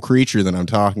mythical creature that I'm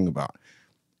talking about.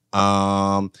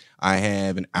 I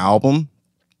have an album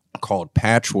called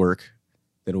Patchwork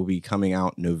that will be coming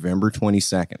out November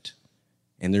 22nd.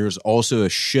 And there's also a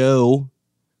show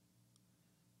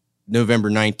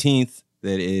November 19th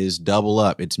that is Double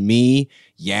Up. It's me,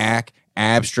 Yak,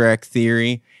 Abstract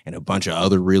Theory, and a bunch of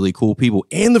other really cool people.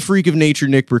 And the freak of nature,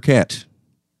 Nick Burkett.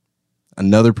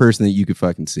 Another person that you could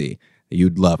fucking see.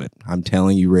 You'd love it. I'm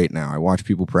telling you right now. I watch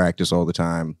people practice all the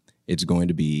time. It's going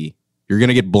to be, you're going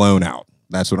to get blown out.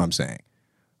 That's what I'm saying.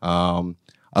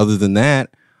 Other than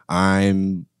that,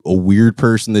 I'm a weird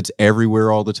person that's everywhere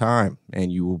all the time.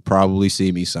 And you will probably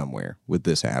see me somewhere with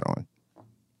this hat on.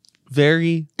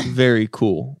 Very, very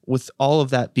cool. With all of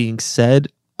that being said,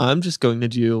 I'm just going to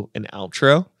do an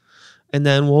outro and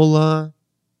then we'll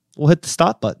hit the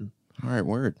stop button. All right,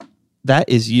 word. That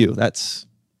is you.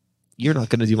 You're not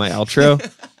going to do my outro.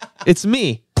 It's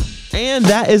me. And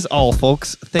that is all,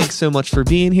 folks. Thanks so much for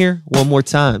being here. One more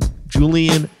time,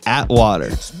 Julian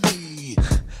Atwater.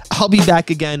 I'll be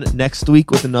back again next week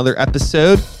with another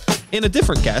episode and a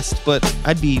different guest, but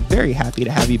I'd be very happy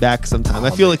to have you back sometime.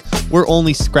 I feel like we're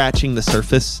only scratching the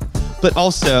surface, but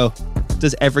also,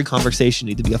 does every conversation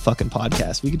need to be a fucking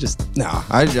podcast? We could just... No,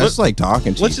 I just like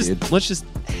talking to you, dude. Let's just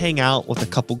hang out with a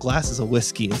couple glasses of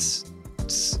whiskey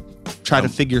and try to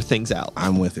figure things out.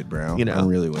 I'm with it, bro. You know, I'm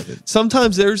really with it.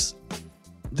 Sometimes there's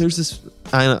this.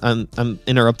 I'm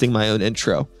interrupting my own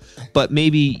intro, but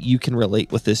maybe you can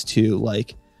relate with this too.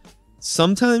 Like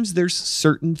sometimes there's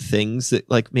certain things that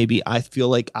like maybe I feel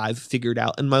like I've figured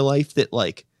out in my life that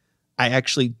like I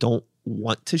actually don't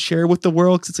want to share with the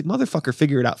world because it's like motherfucker,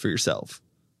 figure it out for yourself.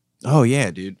 Oh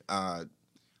yeah, dude. I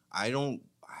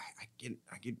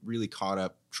get really caught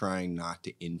up trying not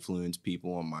to influence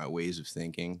people on my ways of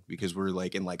thinking because we're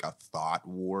like in like a thought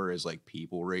war as like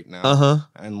people right now.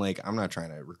 And like I'm not trying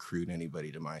to recruit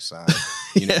anybody to my side.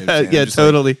 You know what I'm saying? Yeah,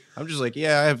 totally. I'm just like,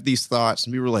 yeah, I have these thoughts,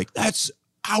 and people are like, that's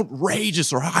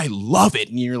outrageous, or I love it,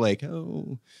 and you're like,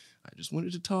 oh, I just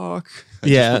wanted to talk. I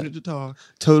just wanted to talk.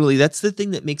 Totally. That's the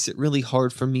thing that makes it really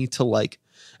hard for me to like.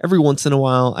 Every once in a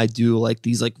while, I do like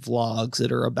these like vlogs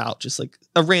that are about just like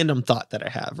a random thought that I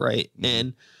have, right? Mm-hmm.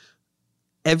 And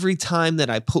every time that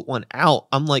I put one out,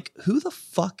 I'm like, who the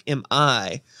fuck am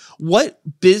I? What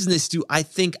business do I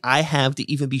think I have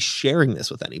to even be sharing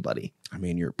this with anybody? I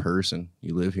mean, you're a person.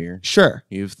 You live here. Sure.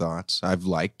 You have thoughts. I've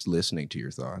liked listening to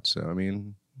your thoughts. So, I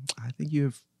mean, I think you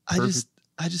have perfect...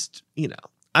 I just, you know,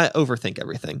 I overthink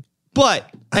everything. But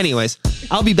anyways,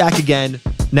 I'll be back again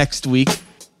next week.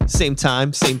 same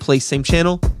time, same place, same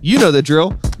channel. You know the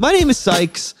drill. My name is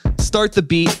Sykes. Start the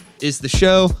Beat is the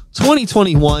show.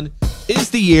 2021 is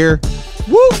the year.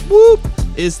 Whoop, whoop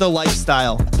is the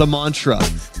lifestyle, the mantra.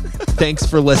 Thanks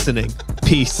for listening.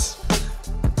 Peace.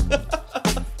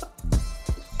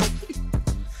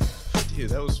 Dude,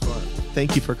 that was fun.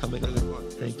 Thank you for coming on. Really fun.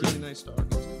 Thank It was you. really nice talking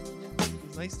to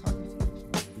you. Nice talking to you.